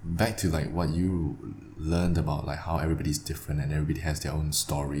back to like what you learned about like how everybody's different and everybody has their own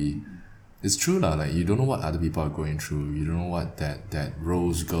story. It's true, lah. Like you don't know what other people are going through. You don't know what that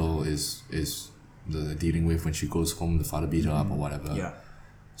rose girl is dealing with when she goes home. The father beat her up or whatever. Yeah.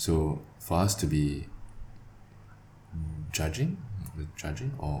 So for us to be judging,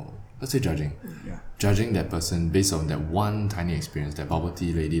 or let's say judging that person based on that one tiny experience, that bubble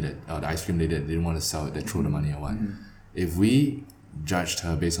tea lady, that the ice cream lady that didn't want to sell it, that threw the money or what. If we judged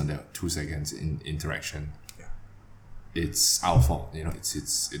her based on that 2 seconds in interaction, it's our fault. You know,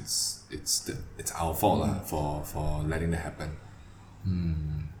 it's our fault lah for letting that happen.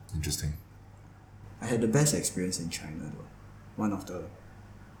 Interesting. I had the best experience in China though. One of the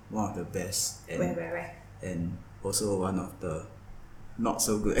best. And, Where? And also one of the not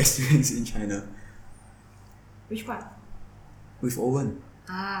so good experience in China Which part? with Owen.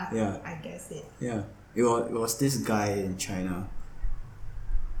 Yeah. I guess it. Yeah. It was this guy in China.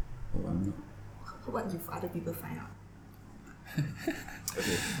 Oh, I'm not. What if other people find out?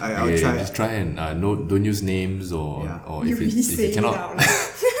 Okay. I'll try. Just try and don't use names or Yeah. or You if really it's if say you it cannot. out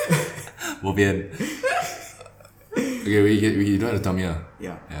loud. Bo bian. Okay, we don't have to tell me.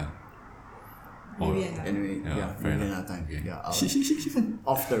 Yeah. Yeah. Maybe another. Anyway, Yeah, yeah, fair maybe enough. another time. Okay. Yeah,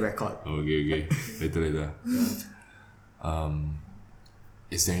 off the record. Okay. Later.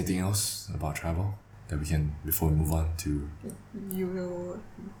 Is there anything else about travel that we can, before we move on to? You will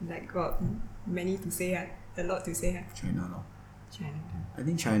got many to say, a lot to say. China, no. China. I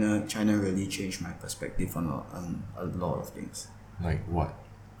think China really changed my perspective on a lot of things. Like what?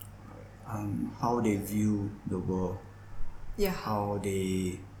 How they view the world, Yeah. how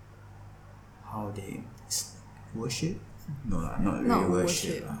they worship. No, not really Not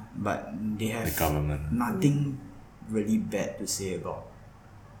worship, worship. but they have The government. nothing really bad to say about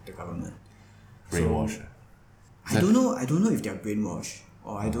the government. Brainwash. I don't know if they're brainwashed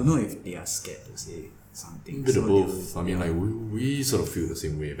or I don't know if they are scared to say something. Bit of So both. they I mean, will- like we sort of feel the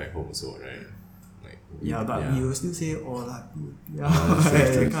same way back home also, right? Like yeah, but we will still say like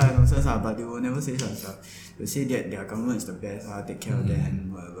that's true. that kind of nonsense, but they will never say such stuff. They'll say that their government is the best, take care of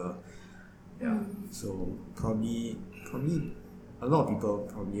them, whatever. Yeah. So probably a lot of people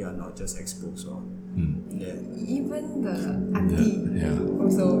probably are not just exposed or that. Even the auntie yeah.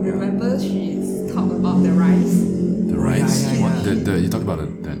 also, remember she's talked about the rice. The rice. yeah, What? yeah. The you talked about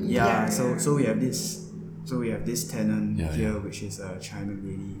that. Yeah, Yeah. so we have this tenant Yeah, here, yeah. which is a China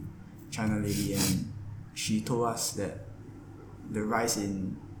lady, and she told us that the rice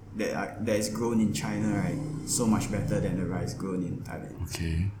that is grown in China, right, so much better than the rice grown in Thailand.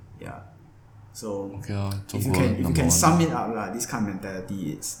 Okay. Yeah. So Okay. if you can sum it up lah, this kind of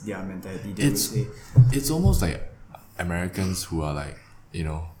mentality, it's their mentality. They will It's say, it's almost like Americans who are like, you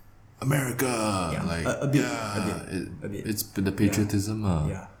know, America, like a bit. It's the patriotism.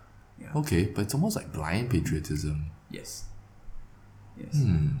 yeah, Okay, but it's almost like blind patriotism. yes.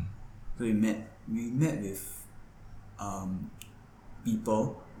 Hmm. So we met with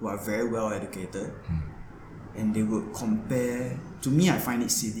people who are very well educated, and they would compare. To me, I find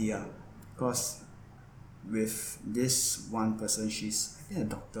it silly, because with this one person, she's I think a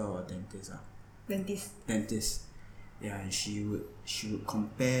doctor or dentist, dentist. Yeah, and she would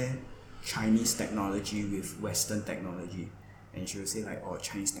compare Chinese technology with Western technology, and she would say like, oh,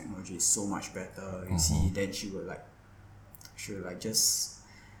 Chinese technology is so much better. You see, then she would just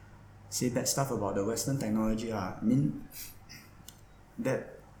say bad stuff about the Western technology. I mean,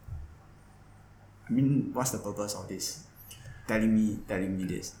 what's the purpose of this? Telling me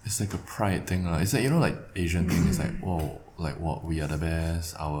this. It's like a pride thing. It's like, you know, like Asian thing. It's like, whoa, like what, we are the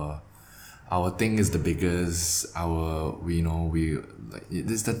best. Our thing is the biggest. We like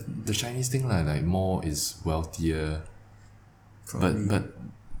it's the Chinese thing like more is wealthier. Probably.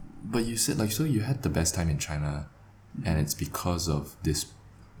 But you said like, so you had the best time in China, and it's because of this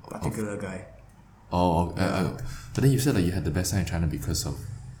Particular guy. but then you said like you had the best time in China because of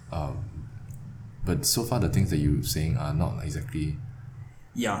but so far the things that you're saying are not exactly.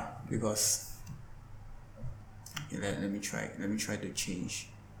 Yeah, because let me try to change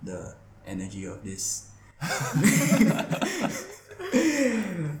the energy of this.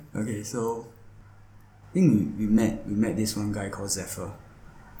 Okay, so I think we met this one guy called Zephyr.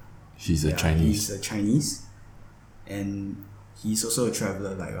 He's a Yeah, Chinese. He's a Chinese, and he's also a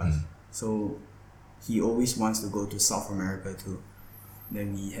traveler like us. So he always wants to go to South America too.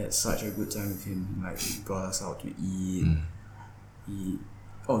 Then we had such a good time with him. Like he brought us out to eat.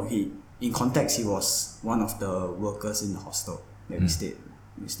 In context, he was one of the workers in the hostel that we stayed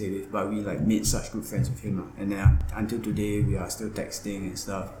with. But we like made such good friends with him, and then until today we are still texting and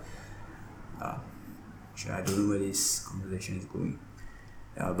stuff. I don't know where this conversation is going.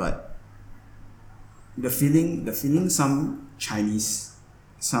 Yeah, but the feeling some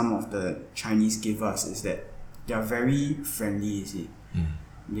of the Chinese give us is that they are very friendly, you see.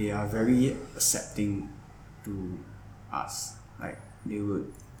 They are very accepting to us. Like they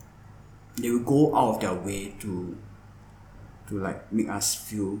would go out of their way to like make us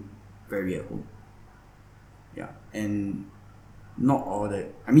feel very at home. Yeah, and not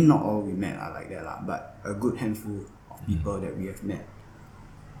all we met are like that but a good handful of people that we have met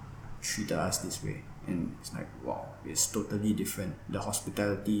treated us this way, and it's like, wow, it's totally different. The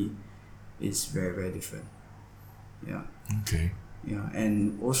hospitality is very, very different. Yeah. Okay. Yeah,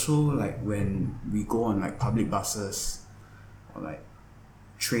 and also like when we go on like public buses or like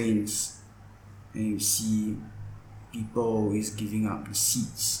trains, and you see people always giving up the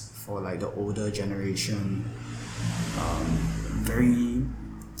seats for like the older generation. Very,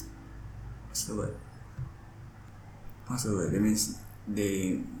 what's the word? That means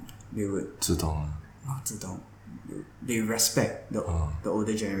they would 知道啊 not 知道, they respect the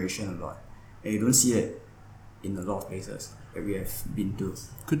older generation a lot, and you don't see it in a lot of places that we have been to.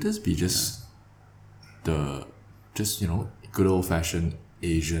 Could this be just good old fashioned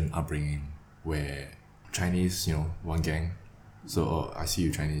Asian upbringing where Chinese, one gang, so I see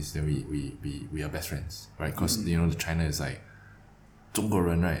you Chinese, then we are best friends, right? Because the China is like 中国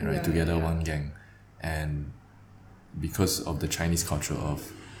人, right? Yeah, Together, yeah. one gang, and because of the Chinese culture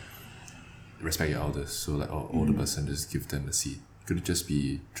of respect your elders, so like older person, just give them a seat. Could it just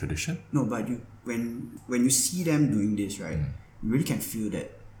be tradition? No, but when you see them doing this, right, you really can feel that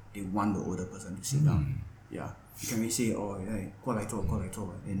they want the older person to sit down. Yeah, you can really say, oh, yeah, 过来坐,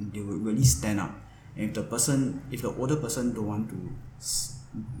 and they will really stand up. And if the older person don't want to,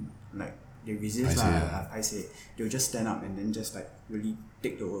 like, they resist, I say, they'll just stand up and then just like really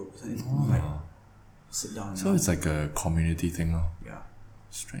take the older person and like sit down. So it's like a community thing, huh? Yeah.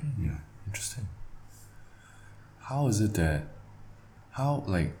 Strange. Yeah. Interesting. How is it that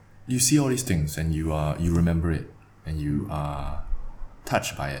like you see all these things and you remember it and you are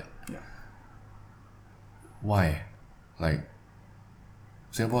touched by it? Yeah. Why? Like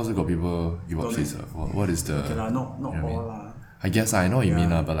Singapore also got people give up seats. What is the? Okay, not you know all what I mean? lah. I guess I know what you mean,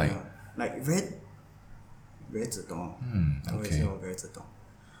 but like. Like very 自动. I always okay. say very 自动.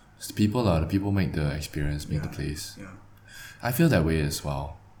 It's the people make the experience, make the place. Yeah. I feel that way as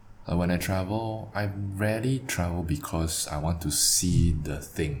well. Like when I travel, I rarely travel because I want to see the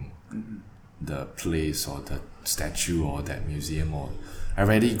thing, the place or the statue or that museum, or I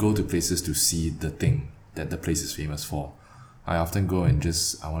rarely go to places to see the thing that the place is famous for. I often go and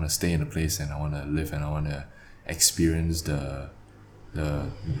I want to stay in a place and I want to live and I want to experience the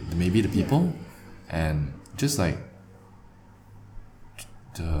maybe the people and just like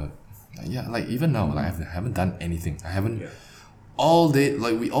like even now, like I haven't done anything. I haven't all day,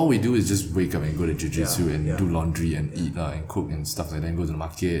 like all we do is just wake up and go to jiu-jitsu and do laundry and eat and cook and stuff like that, and go to the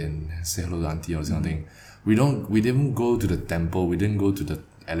market and say hello to auntie or something. We didn't go to the temple, we didn't go to the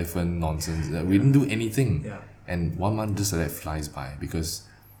elephant nonsense, we didn't do anything. And 1 month just like that flies by because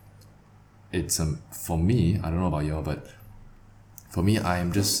it's for me, I don't know about y'all, but for me, I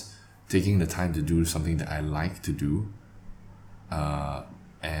am just taking the time to do something that I like to do,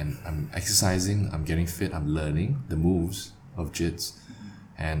 and I'm exercising, I'm getting fit, I'm learning the moves of jits,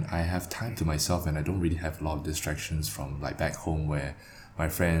 and I have time to myself, and I don't really have a lot of distractions from like back home where my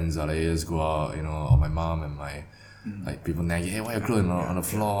friends or just go out, or my mom and my like people nagging, hey, why your clothes on the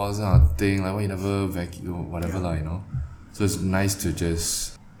floor, this kind of thing, like why you never vacuum, whatever So it's nice to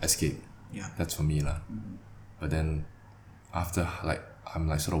just escape. That's for me lah. But then after like I'm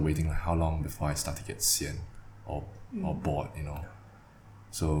like sort of waiting like how long before I start to get sian or bored,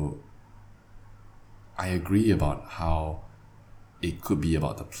 So I agree about how it could be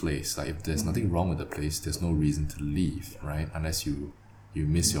about the place. Like if there's nothing wrong with the place, there's no reason to leave, right? Unless you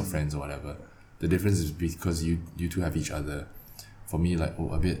miss your friends or whatever. The difference is because you two have each other. For me, like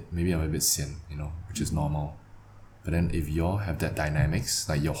maybe I'm a bit sian, which is normal. But then if y'all have that dynamics,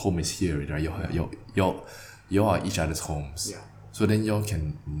 like your home is here, right? Y'all are each other's homes. So then y'all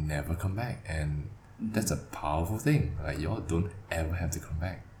can never come back, and that's a powerful thing. Like y'all don't ever have to come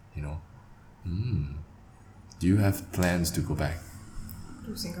back, Do you have plans to go back?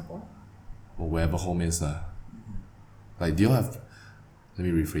 To Singapore? Or wherever home is Like do you have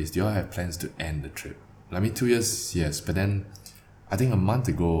plans to end the trip? I mean 2 years, yes, but then I think a month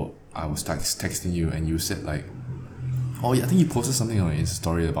ago I was texting you and you said like, I think you posted something on your Insta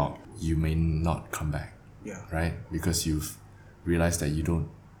story about you may not come back. Right? Because you've realized that you don't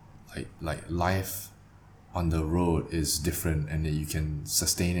like life on the road is different and that you can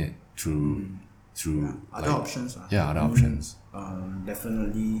sustain it through other options. Other options.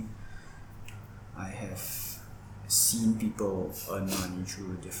 Definitely I have seen people earn money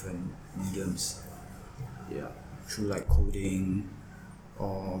through different mediums. Through like coding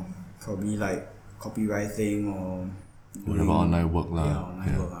or probably like copywriting or whatever online work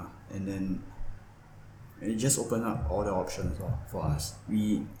online work and then it just opened up all the options for us.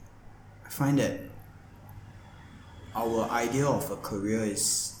 I find that our idea of a career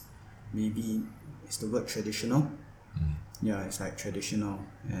is maybe the word traditional. It's like traditional,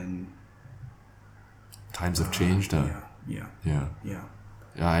 and times have changed. Yeah. Yeah,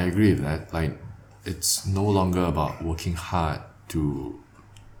 I agree with that. Like, it's no longer about working hard to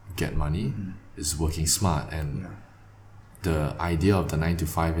get money. It's working smart, and the idea of the 9 to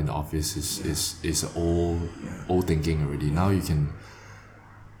 5 in the office is old thinking already. Now you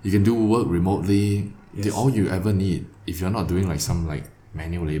can do work remotely. All you ever need, if you're not doing like some like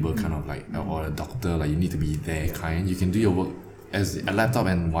manual labor kind of like, or a doctor, like you need to be there kind, you can do your work as a laptop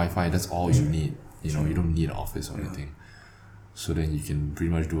and Wi-Fi. That's all you need. You know, you don't need an office or anything. So then you can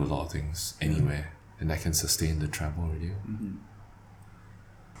pretty much do a lot of things anywhere, and that can sustain the travel already.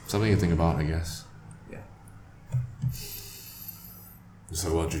 Something to think about, I guess. Yeah. Let's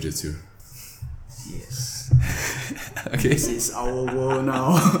talk about jiu-jitsu. Yes. Okay. This is our world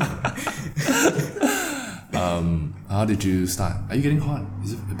now. How did you start? Are you getting hot?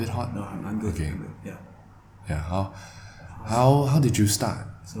 Is it a bit hot? No, I'm good. Okay. I'm good. Yeah. Yeah. How did you start?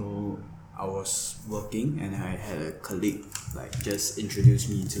 So I was working and I had a colleague like just introduced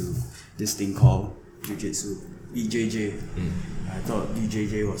me to this thing called Jiu-Jitsu, BJJ. I thought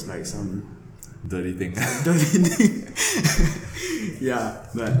BJJ was like some Dirty thing. dirty thing. Yeah,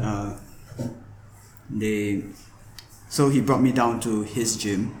 but so he brought me down to his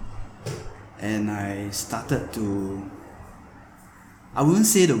gym and I started to, I wouldn't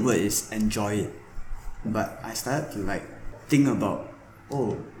say the word is enjoy it, but I started to like think about,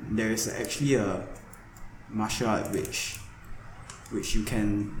 there is actually a martial art which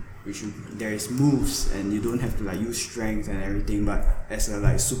there is moves and you don't have to like use strength and everything, but as a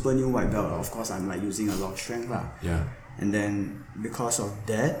like super new white belt, of course I'm like using a lot of strength lah. Yeah. And then because of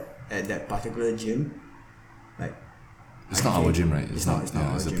that, at that particular gym, like It's not our gym, right? It's not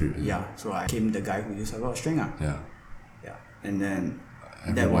our it's gym. Yeah, so I became the guy who used a lot of strength lah. Yeah. And then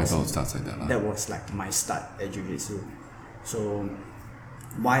Every white belt starts like that lah. that was like my start at Jiu-Jitsu. So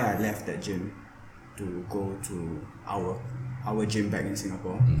why I left that gym to go to our gym back in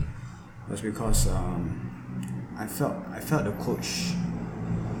Singapore was because I felt the coach,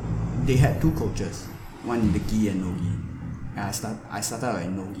 they had two coaches, one in the gi and no gi, and I started out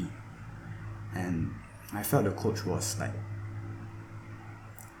in no gi, and I felt the coach was like,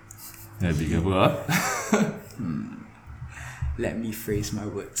 Yeah, be careful, huh? let me phrase my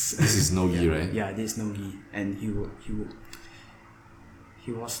words. This is no gi, right? Yeah, this is no gi, and he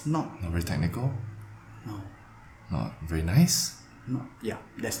was not. Not very technical. No. Not very nice. Not, yeah,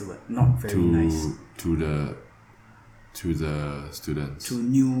 that's the word. Not very nice. To the students. To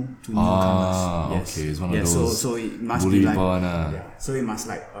newcomers. Yes. Okay, it's one of those. So it must bully be like. people, Yeah. So it must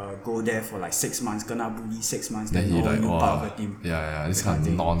like go there for like 6 months. Gonna bully 6 months. Then he all like, new wow. part of the team. Yeah, this That kind of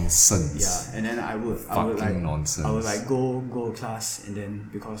thing. nonsense. Yeah, and then I would Fucking like nonsense. I would like go class and then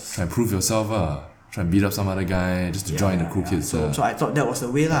because. Try and prove yourself, Try and beat up some other guy just to join the cool kids. So I thought that was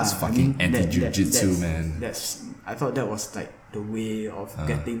the way lah. That's fucking anti-jiu-jitsu, man. I thought that was like the way of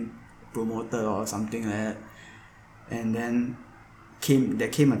getting promoted or something like that. And then there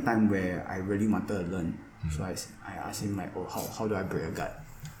came a time where I really wanted to learn. So I asked him like, how do I break a guard?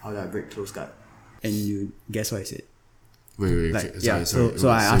 How do I break close guard? And you guess what I said? Wait, Like, okay, sorry. So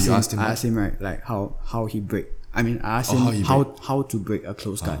I you asked him, I asked him right, like how he break. I mean, I asked him how he how to break a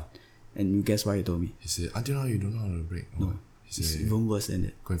close guard. And you guess what he told me? He said, until now you don't know how to break. No. He It's said, even worse than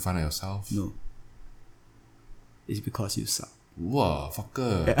that. go and find out yourself. No. It's because you suck. Wow,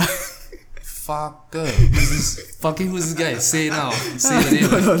 fucker. Fucker. Who's this guy? Say it now. Say the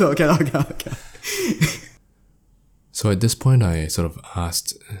name. No, cannot. So at this point, I sort of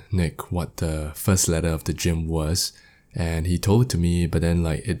asked Nick what the first letter of the gym was, and he told it to me, but then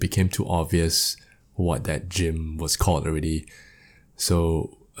like it became too obvious what that gym was called already.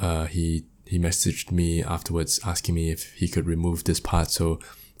 So he messaged me afterwards asking me if he could remove this part. So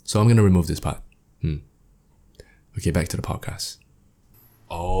I'm gonna remove this part. Okay, back to the podcast.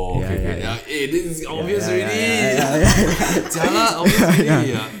 Oh, okay. Yeah. Hey, this is obvious already.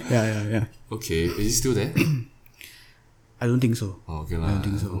 Yeah. Yeah. Okay, is he still there? I don't think so. Oh, okay lah. I don't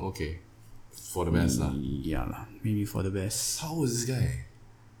think so. Okay, for the best lah. Yeah lah, maybe for the best. How old is this guy?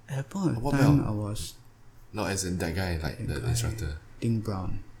 At that point of What time, belt? I was No, as in that guy, like the instructor. I think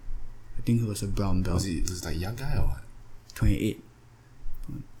brown. I think he was a brown belt. Was he like young guy or what? 28.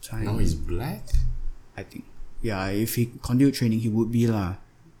 Now he's black? I think. Yeah, if he continued training, he would be lah.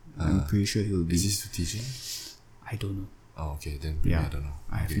 I'm pretty sure he would be. Is he still teaching? I don't know. Oh, okay, then maybe Yeah, I don't know.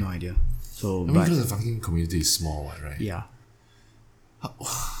 I have Okay. no idea. So, I mean, but because the fucking community is small, right? yeah,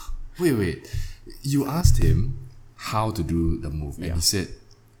 Wait. You asked him how to do the move, and he said,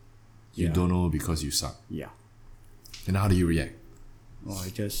 you Yeah. don't know because you suck. yeah. And how do you react? Or I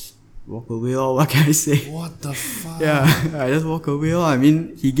just walk away. Or what can I say? What the fuck? Yeah, I just walk away. I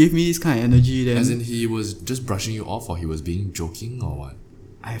mean, he gave me this kind of energy. Then As in he was just brushing you off, or he was being joking, or what?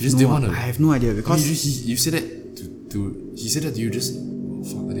 I have just no, didn't wanna- I have no idea because You said it to he said that you just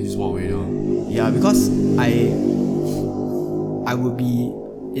fuck, and he just walk away now. yeah, because I would be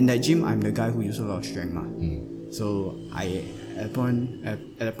in that gym. I'm the guy who uses a lot of strength, So at the point of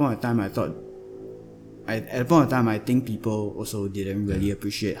time, I think people also didn't really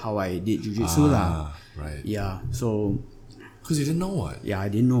appreciate how I did jiu-jitsu lah. Right. Yeah, so Because you didn't know what. yeah, I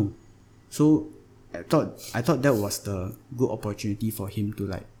didn't know. So I thought that was the good opportunity for him to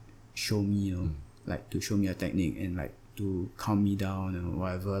like show me, like to show me a technique and like to calm me down and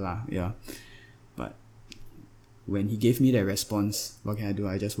whatever lah. Yeah. But when he gave me that response, what can I do?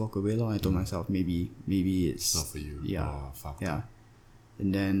 I just walk away lor. I told myself maybe it's Not for you. Yeah. Oh, fuck. Yeah.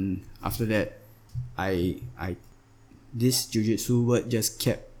 And then after that, I this jiu-jitsu word just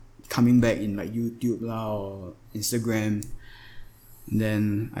kept coming back in like YouTube lah or Instagram. And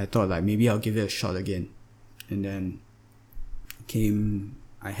then I thought like maybe I'll give it a shot again. And then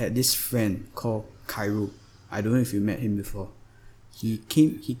I had this friend called Cairo. I don't know if you met him before. He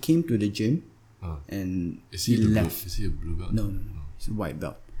came to the gym and Is he he left. Is he a blue belt? No. He's a white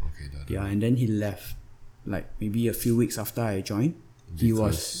belt. Okay, that. Yeah, and then he left like maybe a few weeks after I joined. He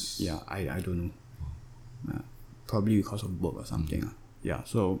was I don't know. Probably because of work or something. Yeah,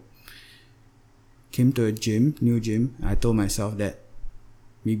 so came to a gym, new gym. I told myself that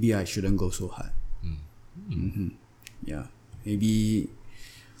maybe I shouldn't go so hard. Yeah, maybe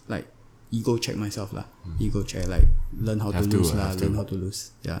like ego check myself lah. Ego check, like learn how to lose lah. Learn how to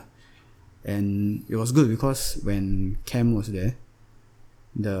lose. Yeah, and it was good because when Cam was there,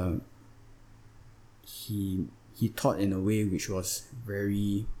 he taught in a way which was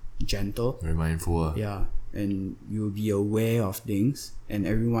very gentle. Very mindful. Yeah, and you'll be aware of things, and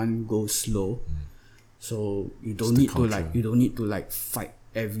everyone goes slow. So you don't need to like fight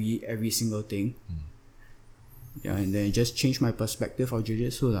every single thing. Yeah, and then it just changed my perspective of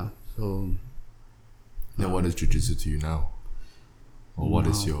jiu-jitsu lah. So Then what is jiu-jitsu to you now? Or what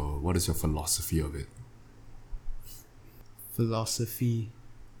is your philosophy of it? Philosophy.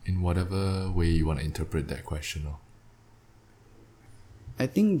 In whatever way you want to interpret that question, or I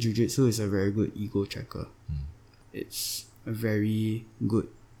think jiu-jitsu is a very good ego checker. It's a very good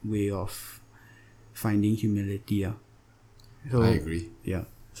way of finding humility. So, I agree. Yeah.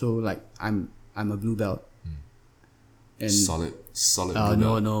 So like I'm a blue belt. And Solid blue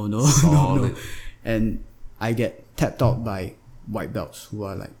no, belt. no. Solid. And I get tapped out by white belts who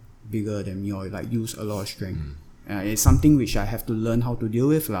are like bigger than me or like use a lot of strength. It's something which I have to learn how to deal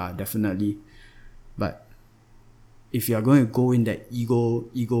with lah, definitely. But if you're going to go in that ego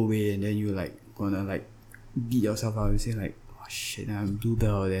way and then you like gonna like beat yourself out and say like, oh shit, I'm blue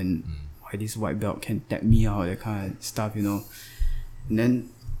belt and why this white belt can tap me out, that kind of stuff, And then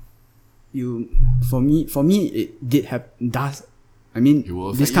for me it did does. I mean, It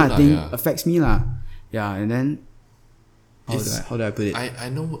will this affect kind you of thing lah, yeah. affects me lah. Yeah, and then how do I put it? I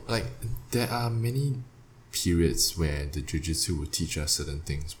know, like, there are many periods where the jiu-jitsu will teach us certain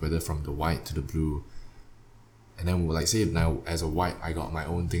things, whether from the white to the blue. And then, like, say now as a white, I got my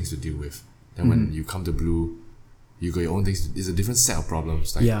own things to deal with. Then when you come to blue, you got your own things. It's a different set of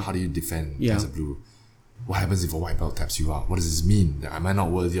problems. Like, how do you defend as a blue? What happens if a white belt taps you out? What does this mean? Am I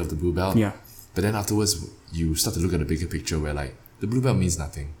not worthy of the blue belt? Yeah. But then afterwards, you start to look at the bigger picture where, like, the blue belt means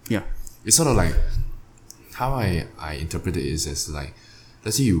nothing. Yeah. It's sort of like, how I interpret it is as like,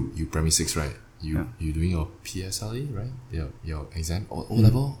 let's say you primary 6, right? You doing your PSLE, right? Your exam O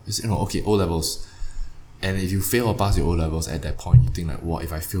level? O levels. And if you fail or pass your O levels at that point, you think like, what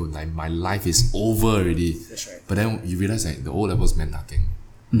if I fail? Like, my life is over already. That's right. But then you realize like the O levels meant nothing.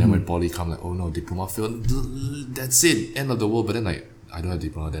 Then when poly come, like, oh no, diploma failed. That's it, end of the world. But then like, I don't have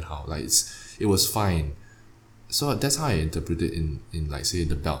diploma. Then how? Like, it was fine. So that's how I interpret it in like, say,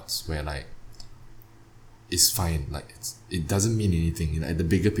 the belts, where like, it's fine. Like, it doesn't mean anything. Like, the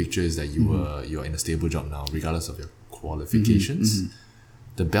bigger picture is that you're in a stable job now, regardless of your qualifications.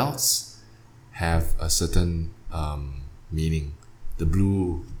 The belts have a certain meaning. The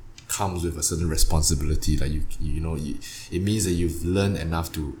blue comes with a certain responsibility. Like, it means that you've learned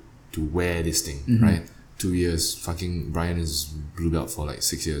enough to wear this thing, right? 2 years. Fucking Brian is blue belt for like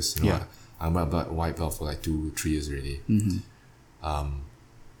 6 years. I'm white belt for like 2-3 years already.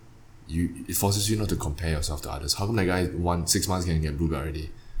 It forces you not to compare yourself to others. How come that guy 6 months can get blue belt already?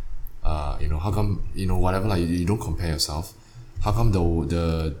 How come, whatever, like, you don't compare yourself. How come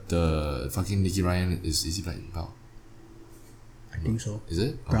the fucking Nicky Ryan is he black belt? I think so. Is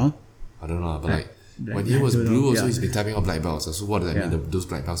it? Brown? I don't know, but like, when he was don't know, blue, also yeah. he's been tapping out black belts. So what does that mean? Those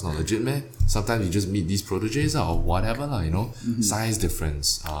black belts not legit, man? Sometimes you just meet these proteges or whatever, you know. Size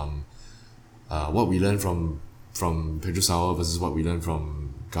difference. What we learn from Pedro Sauer versus what we learn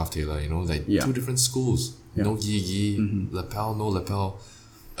from Garth Taylor, you know, like two different schools. No gi, lapel, no lapel.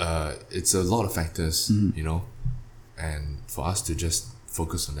 It's a lot of factors, you know, and for us to just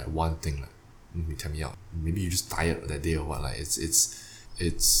focus on that one thing, like, tell me out. Maybe you're just tired that day or what, like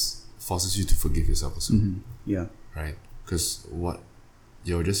it's forces you to forgive yourself also, Yeah. right? Because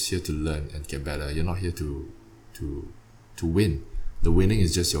you're just here to learn and get better. You're not here to win. The winning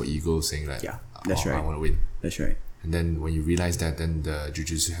is just your ego saying like, that's right. I want to win. That's right. And then when you realize that, then the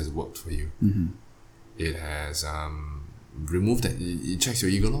jiu-jitsu has worked for you. It has removed that. It checks your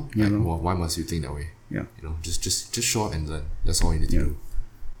ego, no? Like, well, why must you think that way? Yeah. You know, just show up and learn. That's all you need to do.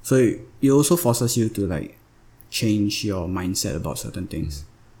 So it also forces you to like change your mindset about certain things.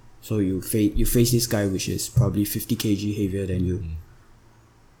 So you face this guy which is probably 50 kg heavier than you.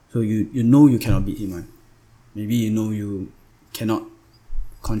 So you know you cannot beat him, right? Maybe you know you cannot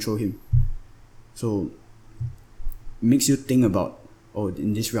control him. So it makes you think about,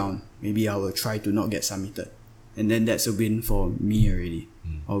 in this round, maybe I will try to not get submitted. And then that's a win for me already.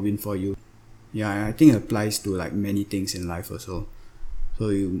 Or win for you. Yeah, I think it applies to like many things in life also. So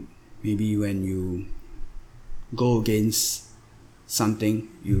maybe when you go against something,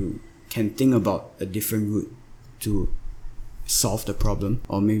 you can think about a different route to solve the problem.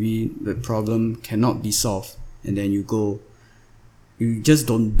 Or maybe the problem cannot be solved and then you just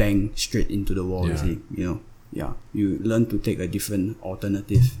don't bang straight into the wall, you see, you know. Yeah, you learn to take a different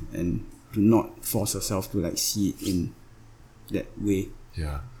alternative and do not force yourself to like see it in that way.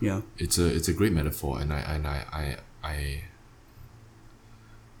 Yeah. It's a great metaphor, and I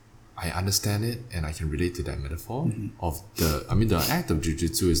understand it, and I can relate to that metaphor of the act of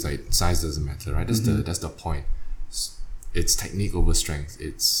jiu-jitsu is like size doesn't matter, right? That's the point. It's technique over strength.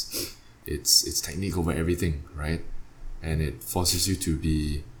 It's technique over everything, right? And it forces you to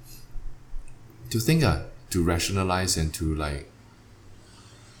think, to rationalize, and to like.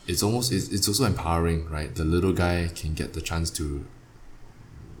 It's also empowering, right? The little guy can get the chance to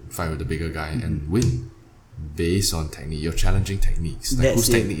fight with the bigger guy and win based on technique. You're challenging techniques. Like whose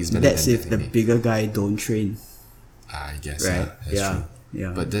technique is better that's than if the the technique. bigger guy don't train. I guess, Right. that's true.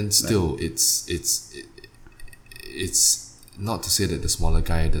 Yeah. But then still, it's not to say that the smaller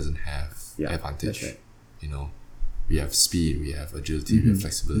guy doesn't have advantage. That's right. You know, we have speed, we have agility, we have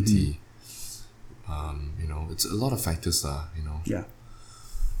flexibility. You know, it's a lot of factors, you know. Yeah.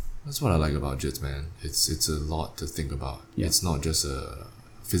 That's what I like about jits, man. It's a lot to think about. Yeah. It's not just a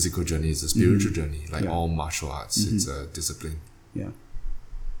physical journey, it's a spiritual journey. Like all martial arts, it's a discipline. Yeah.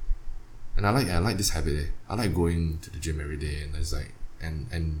 And I like this habit. I like going to the gym every day and it's like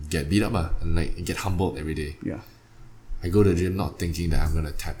and get beat up and like get humbled every day. Yeah. I go to the gym not thinking that I'm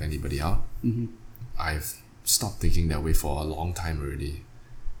gonna tap anybody out. I've stopped thinking that way for a long time already.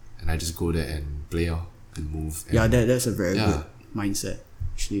 And I just go there and play and move. And That's a very good mindset.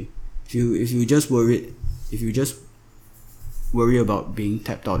 Actually, if you just worry about being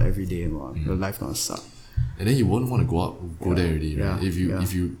tapped out every day, well, your life gonna suck. And then you won't want to go there already, right? Yeah.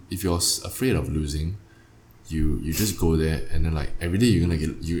 If you're afraid of losing, you just go there and then like every day you're gonna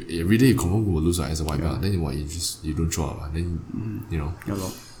every day you confirm will lose as a white belt. Then you don't show up, and then you know. Yeah,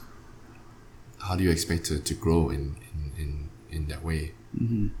 lor. How do you expect to grow in that way?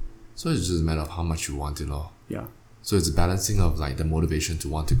 So it's just a matter of how much you want it, lor. Yeah. So it's a balancing of like the motivation to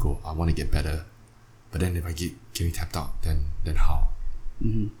want to go. I want to get better, but then if I get getting tapped out, then how?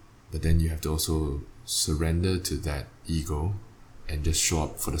 But then you have to also surrender to that ego and just show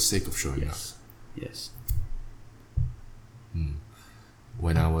up for the sake of showing up. Yes.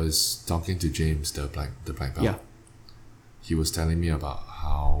 When I was talking to James, the black belt, he was telling me about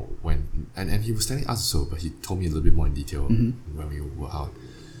how and he was telling us also, but he told me a little bit more in detail when we were out.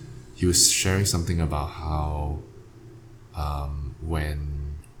 He was sharing something about how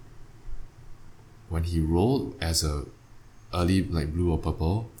when he rolled as a early like blue or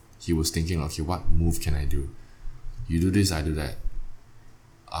purple, he was thinking, okay, what move can I do? You do this, I do that.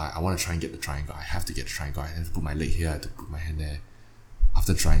 I want to try and get the triangle. I have to get the triangle. I have to put my leg here. I have to put my hand there.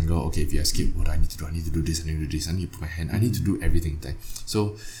 After triangle, okay, if you escape, what do I need to do? I need to do this. I need to do this. I need to put my hand. I need to do everything there.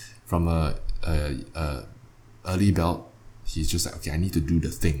 So, from a early belt, he's just like, okay, I need to do the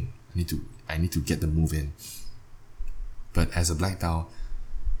thing. I need to get the move in. But as a black belt,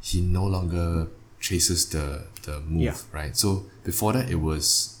 he no longer chases the move, right? So before that, it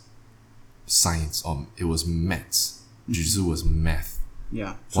was science, or it was maths. Jiu-jitsu was math.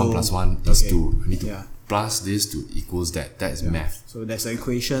 Yeah. 1 + 1 = 2. I need to plus this to equals that. That is math. So there's an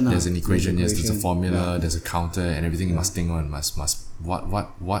equation. There's an equation, yes, there's a formula, there's a counter, and everything you must think on, must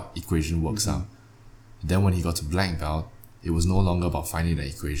what equation works out. Then when he got to black belt, it was no longer about finding the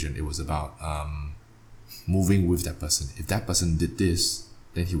equation, it was about moving with that person. If that person did this,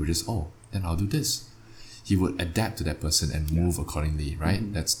 then he would just, then I'll do this. He would adapt to that person and move accordingly, right?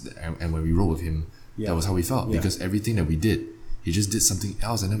 And when we rode with him, that was how we felt, because everything that we did, he just did something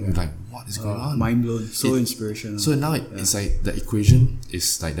else, and then we were like, what is going on? Mind blown. So inspirational. So now it's like the equation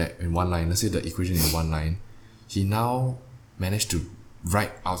is like that in one line. Let's say the equation in one line. He now managed to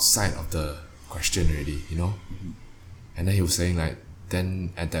write outside of the question already, you know? And then he was saying like,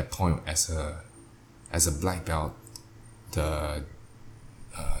 then at that point as a black belt, the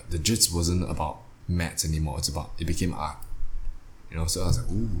jits wasn't about maths anymore. It became art. You know, so I was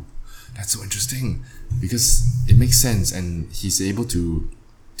like, ooh, that's so interesting, because it makes sense, and he's able to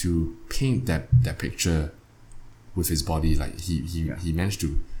paint that picture with his body. Like he managed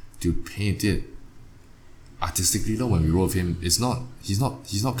to paint it artistically. Though when we rode with him, he's not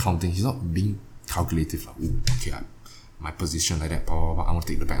counting, he's not being calculative. Like, ooh, okay, my position like that, blah, blah, blah, I want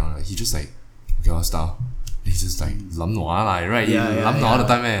to take the back on. Like, he just like, okay, I'll start. He's just like lam nua lah, right? Lam nua all the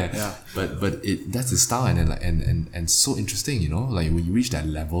time, But that's his style, and then like and so interesting, you know. Like when you reach that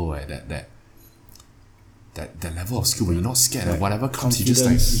level, where that level of skill where you're not scared, like whatever comes, you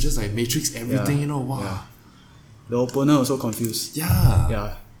just like matrix everything, you know. Wow. Yeah. The opponent also confused.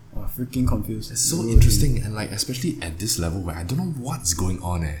 Yeah. Oh, freaking confused. It's so interesting, and like especially at this level where I don't know what's going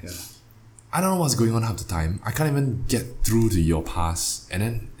on. I don't know what's going on half the time. I can't even get through to your pass, and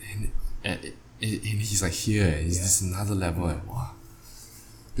then he's like here. He's just another level. Wow,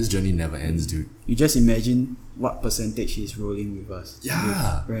 this journey never ends, dude. You just imagine what percentage he's rolling with us.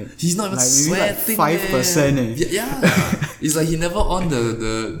 Yeah, right. He's not even like sweating. Like 5%. Yeah. It's like he never on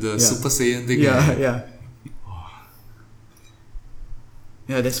the Super Saiyan thing. Yeah.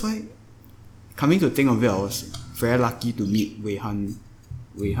 Yeah, that's why. Coming to think of it, I was very lucky to meet Wei Han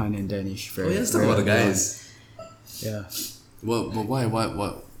and Danish. Let's talk about the guys. Yeah. Well, why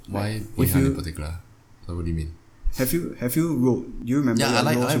Wei Han in particular? What do you mean? Have you rode? Do you remember? Yeah, I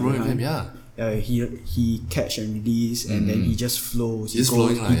like rode with him. Yeah. He catch and release, and then he just flows. He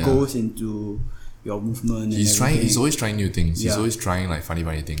goes into your movement. He's trying. He's always trying new things. He's always trying like funny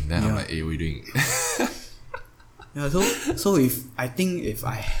things. Then I'm like, hey, what are you doing? Yeah. So if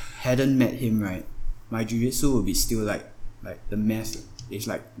I hadn't met him, right, my jiu-jitsu would be still like the math. It's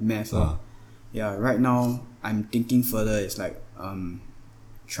like math. Yeah. Right now I'm thinking further. It's like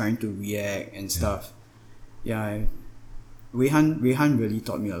trying to react and stuff. Yeah. Wei Han really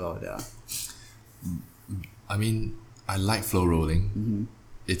taught me a lot of that. I mean, I like flow rolling.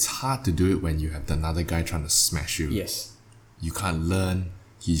 It's hard to do it when you have another guy trying to smash you. Yes. You can't learn.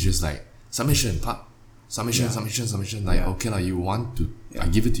 He's just like, submission, pop. Submission. Like, okay, like, you want to, I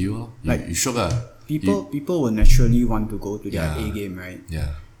give it to you. Like, you sugar. People will naturally want to go to their A game, right?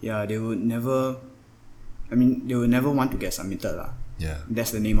 Yeah. Yeah, they would never want to get submitted. Yeah.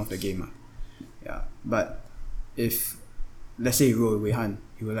 That's the name of the game. Yeah. But if, let's say you roll with Wei Han,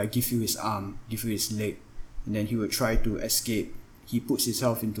 he will like give you his arm, give you his leg, and then he will try to escape. He puts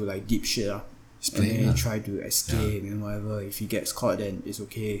himself into like deep shit. And then he try to escape and whatever. If he gets caught, then it's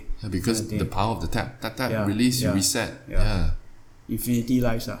okay. Yeah, because the power of the tap, release, you reset. Yeah. Infinity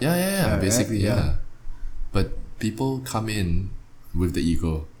lives. Yeah, basically, right? yeah. But people come in with the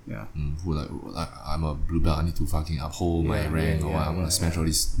ego. Yeah. Who like I'm a blue belt, I need to fucking uphold my rank, or I'm gonna smash all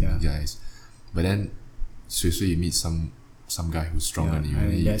these guys. But then, you meet some guy who's stronger than you.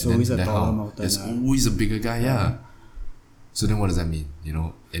 And there's always a taller mountain. There's always a bigger guy. So then what does that mean? You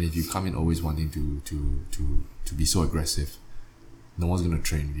know, and if you come in always wanting to be so aggressive, no one's gonna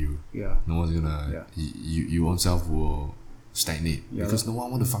train with you. Yeah. No one's gonna you own self will stagnate because no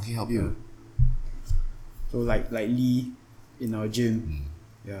one want to fucking help you. So like Lee in our gym.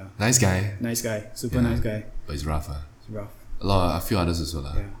 Yeah. Nice guy. Super nice guy. But it's rough. It's rough. A few others as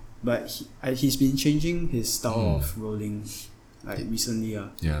well. Yeah. But he's been changing his style of rolling like recently.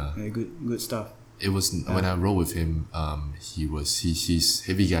 Yeah. Good stuff. It was when I rolled with him, he's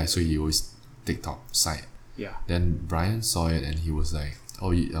heavy guy, so he always take top side. Yeah. Then Brian saw it and he was like,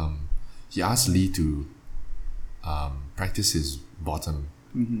 he asked Lee to practice his bottom,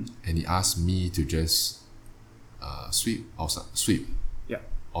 and he asked me to just sweep or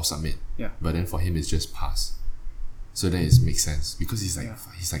submit. Yeah. But then for him it's just pass. So then it makes sense because he's like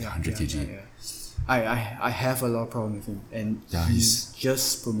 100 kg. Yeah. I have a lot of problem with him, and he's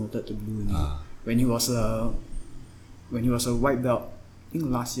just promoted to blue. When he was a white belt, I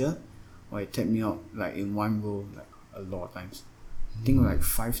think last year, he tapped me out like in one row like a lot of times. I think like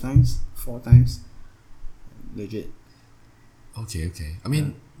 4 times. legit. Okay. I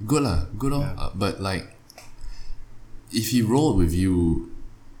mean, good lah, good lor. But like, if he rolled with you,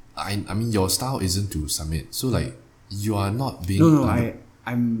 I mean, your style isn't to submit. So like, you are not being. No,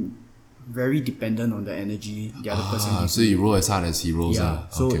 I'm very dependent on the energy the other person gives so you roll as hard as he rolls. Yeah.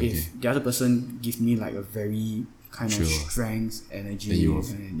 So okay, if the other person gives me like a very kind Sure. of strength, energy, Then you will-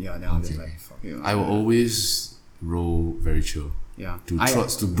 and then I'm just Okay. like, fuck you. I will always roll very chill Yeah.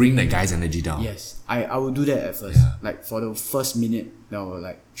 to bring that guy's energy down. Yes, I will do that at first. Yeah. Like for the first minute, I will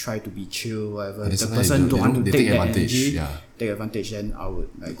like try to be chill, whatever. But If the sometimes person don't want to they take take that advantage. energy, Yeah. take advantage, then I would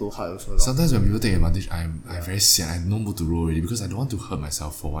like go hard also. Sometimes when people take advantage, I'm very sad. I have no mood to roll already because I don't want to hurt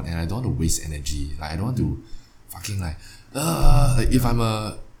myself for one, and I don't want to waste energy. Like I don't want to fucking like if I'm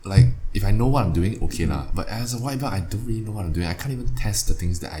a like if I know what I'm doing, okay lah. But as a white belt, I don't really know what I'm doing. I can't even test the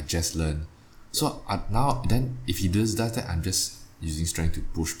things that I just learned. So now then, if he does that, I'm just using strength to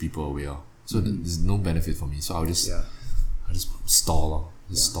push people away. So there's no benefit for me. So I'll just stall.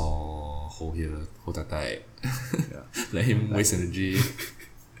 Just stall, hold here, hold that tight. Let him waste energy.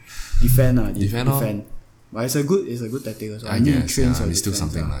 Defend. Defend lor. Defend. But it's a good tactic also. I mean, guess, trains your it's still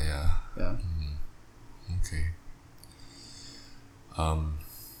defense, something lah. like, yeah. Yeah. Okay. I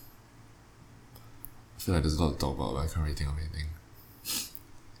feel like there's a lot to talk about, but I can't really think of anything.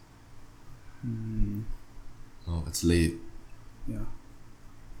 Oh, it's late. Yeah.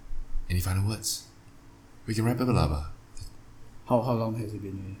 Any final words? We can wrap up a lot, but How long has it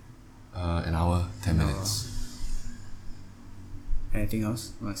been? an hour, 10 minutes. Anything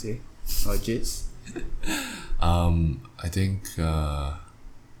else you want to say? Or Jits? I think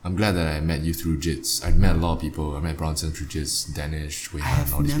I'm glad that I met you through JITS. I met a lot of people. I met Bronson through JITS, Danish, Wei I Han,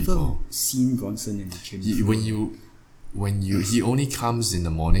 all have these never people. seen Bronson in the gym. He only comes in the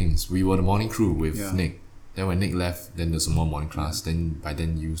mornings. We were the morning crew with Yeah. Nick. Then when Nick left, then there's some more morning class. Then by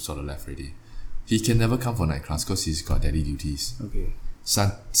then you sort of left already. He can never come for night class because he's got daddy duties. Okay.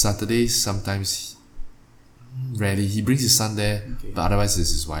 Saturdays sometimes, rarely he brings his son there, Okay. but otherwise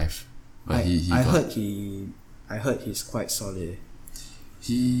it's his wife. But I heard he's quite solid.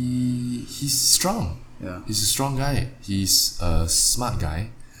 he's strong. Yeah. He's a strong guy. He's a smart guy.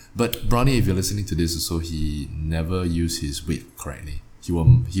 But Bronny, if you're listening to this also, he never used his weight correctly. He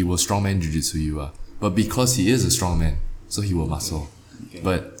will strongman jiu-jitsu you. But because he is a strongman, so he will muscle. Okay.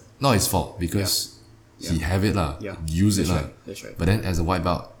 But not his fault because he have it lah. Yeah. Use it That's lah. right. That's right. But then as a white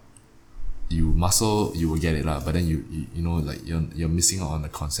belt, you muscle, you will get it lah. But then you know like you're missing out on the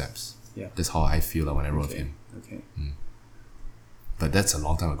concepts. Yeah. That's how I feel like when I roll with him. Okay. But that's a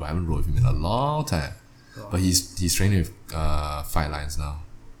long time ago. I haven't rolled with him in a long time. Wow. But he's training with Fight Lions now.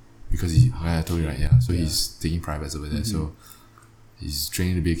 Because I told you right, yeah. So he's taking privates over there. So he's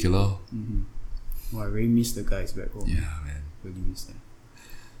training to be a killer. Well, I really miss the guys back home. Yeah, man. Really miss them.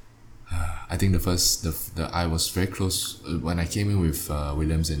 I think I was very close when I came in with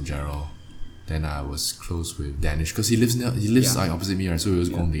Williams and Gerald. Then I was close with Danish because he lives like opposite me, right? So we was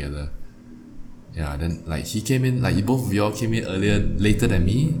going together. Yeah, then like he came in, like both of y'all came in later than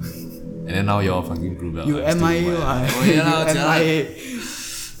me, and then now y'all fucking blue belt. You MIA, Oh yeah, lah, MIA.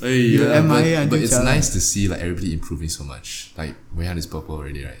 Hey, MIA but until it's jialat. nice to see like everybody improving so much. Like Wei Han is purple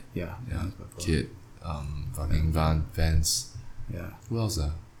already, right? Yeah. Yeah, Kid, fucking Vance. Yeah. Who else?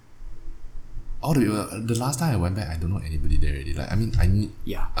 All the last time I went back, I don't know anybody there already. Like I mean,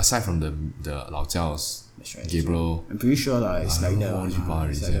 Yeah. aside from the Lao Jiaos, That's right. Gabriel, I'm pretty sure that it's I like don't that. know all these people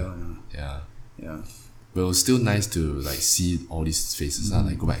already, It's like yeah. that one, yeah. yeah. But it was still nice to like see all these faces.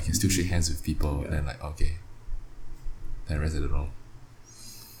 Like go back, I can still shake hands with people. Yeah. Then like okay, then the rest I don't know.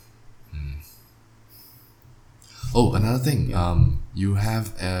 Oh, another thing. You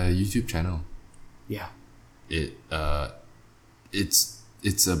have a YouTube channel. Yeah.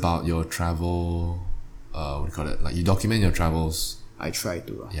 It's about your travel. What do you call it? Like you document your travels. I try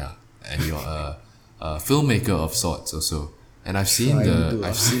to. Yeah, and you're a filmmaker of sorts also. And I've seen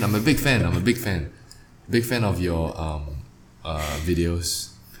I'm a big fan. Big fan of your videos.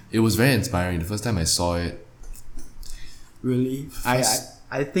 It was very inspiring. The first time I saw it. Really?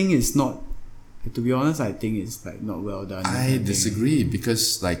 I think it's not. To be honest, I think it's like not well done. I disagree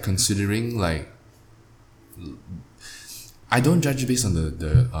because like considering like I don't judge it based on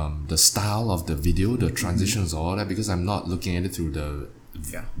the style of the video, the transitions, all that, because I'm not looking at it through the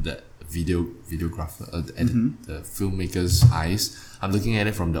videographer, the filmmaker's eyes. I'm looking at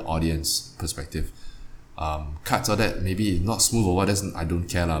it from the audience perspective. Cuts or that maybe not smooth or what, I don't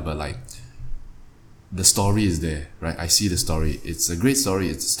care lah. But like the story is there, right? I see the story. It's a great story.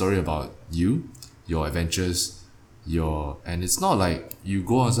 It's a story about you, your adventures, and it's not like you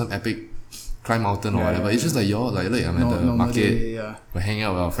go on some epic climb mountain or Yeah, whatever. yeah, It's just like I'm at the Normal market. day, yeah. We're hanging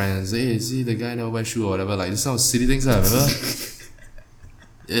out with our friends. Hey, see the guy never wear shoe or whatever. Like this sounds silly things, remember?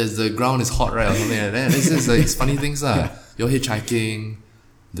 Yes, the ground is hot, right, or something like that. This is like funny things, You're hitchhiking.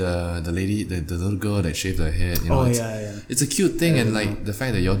 The lady, the little girl that shaved her head. You know, it's a cute thing, and like the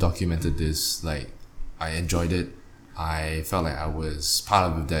fact that you all documented this, like I enjoyed it. I felt like I was part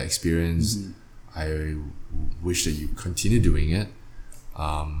of that experience. I wish that you continue doing it.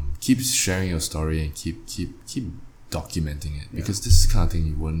 Keep sharing your story and keep documenting it, because this is the kind of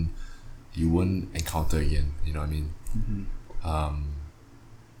thing you won't encounter again. You know what I mean?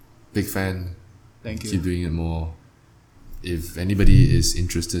 Big fan. Thank you. Keep doing it more. If anybody is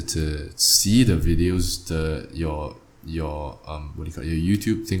interested to see the videos, your what do you call it? Your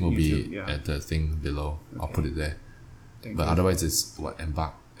YouTube thing will be at the thing below. I'll put it there. Thank But you. otherwise, it's what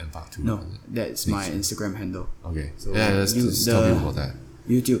Embark 2. No, is it? that's my Instagram handle. Okay. So let's just tell people about that.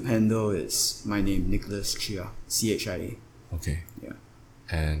 YouTube handle is my name, Nicholas Chia, Chia. Okay. Yeah.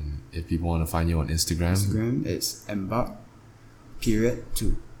 And if people want to find you on Instagram, Instagram it's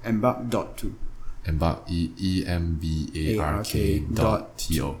embark.2. Embark.2. Embark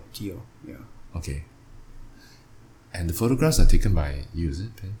EMBARK.TO. T-O. Yeah. Okay. And the photographs are taken by you, is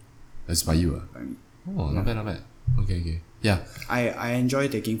it? Pen? It's by you. I mean, Oh, not bad. Okay. Yeah. I enjoy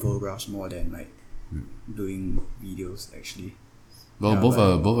taking photographs more than like doing videos actually. Well, Yeah, both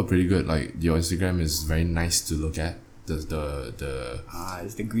are pretty good. Like your Instagram is very nice to look at. It's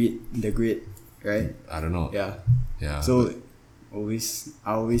It's the grid, right? I don't know. Yeah. Yeah. So I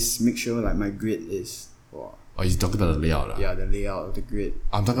always make sure like my grid is Oh, you talking about the layout, the layout of the grid.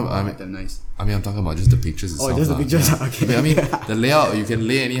 I'm talking about. They're nice. I'm talking about just the pictures itself. Just the pictures. Yeah. Okay. But I mean, the layout you can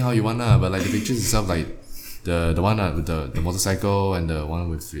lay anyhow you want, but like the pictures itself, like the one with the motorcycle and the one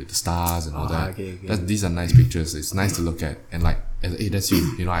with the stars and all that. Okay. These are nice pictures. It's nice to look at, and like, hey, that's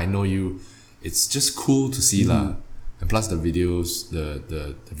you. You know, I know you. It's just cool to see lah. And plus the videos, the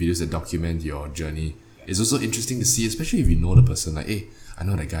videos that document your journey. It's also interesting to see, especially if you know the person. Like, hey, I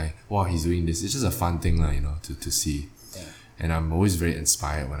know that guy. Wow, he's doing this. It's just a fun thing, lah. You know, to see. Yeah. And I'm always very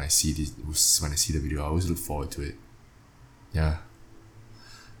inspired when I see the video. I always look forward to it. Yeah.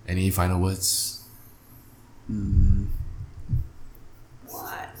 Any final words?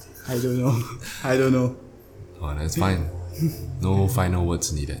 What? I don't know. Oh, that's fine. No final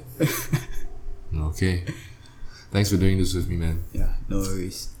words needed. Okay. Thanks for doing this with me, man. Yeah, no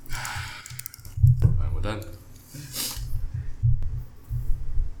worries. Alright, we're done.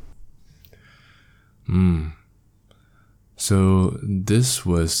 So this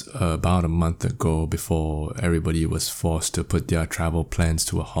was about a month ago, before everybody was forced to put their travel plans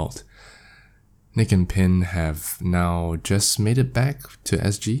to a halt. Nick and Pin have now just made it back to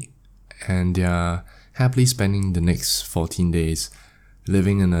SG, and they're happily spending the next 14 days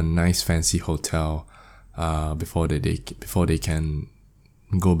living in a nice fancy hotel before they can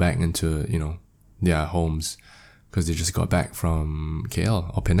go back into, you know, their homes, because they just got back from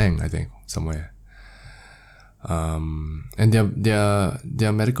KL or Penang, I think, somewhere. And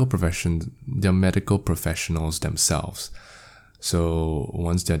they're medical professionals themselves. So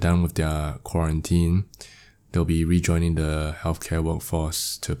once they're done with their quarantine, they'll be rejoining the healthcare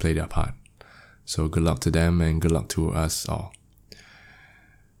workforce to play their part. So good luck to them and good luck to us all.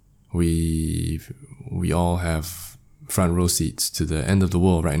 We all have front row seats to the end of the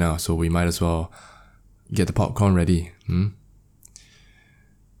world right now, so we might as well get the popcorn ready.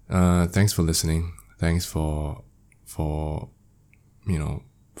 Thanks for listening. Thanks for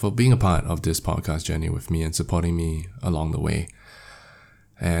being a part of this podcast journey with me and supporting me along the way.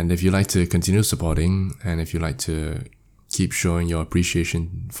 And if you'd like to continue supporting, and if you'd like to keep showing your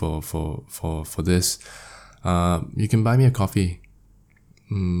appreciation for this, you can buy me a coffee.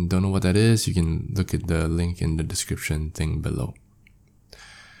 Don't know what that is? You can look at the link in the description thing below.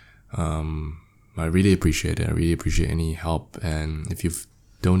 I really appreciate it. I really appreciate any help. And if you've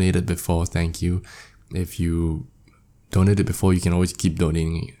donated before, thank you. If you donated before, you can always keep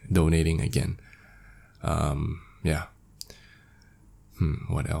donating again. Yeah.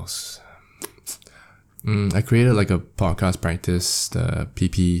 What else? I created like a podcast practice, the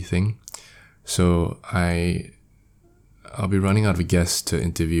PP thing. So I'll be running out of guests to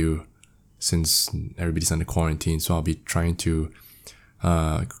interview since everybody's under quarantine. So I'll be trying to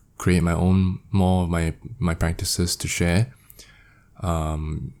create more of my practices to share.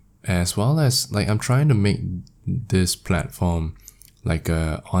 As well as, like, I'm trying to make this platform like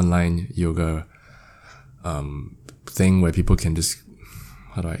a online yoga thing where people can just,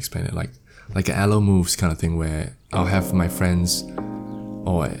 how do I explain it, like an Alo Moves kind of thing, where I'll have my friends,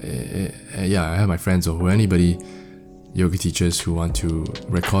 or I have my friends or anybody yoga teachers who want to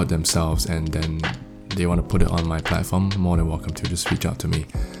record themselves and then they want to put it on my platform, more than welcome to just reach out to me.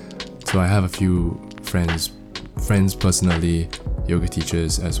 So I have a few friends personally, yoga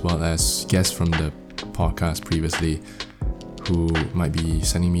teachers, as well as guests from the podcast previously who might be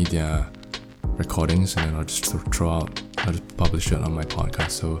sending me their recordings, and then I'll just I'll just publish it on my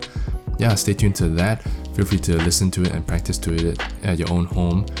podcast. So yeah, stay tuned to that. Feel free to listen to it and practice to it at your own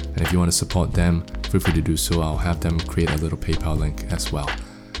home. And if you want to support them, feel free to do so. I'll have them create a little PayPal link as well.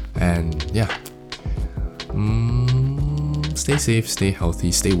 And yeah, stay safe, stay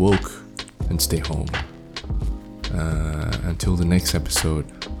healthy, stay woke, and stay home. Until the next episode,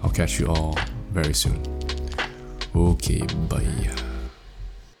 I'll catch you all very soon. Okay, bye.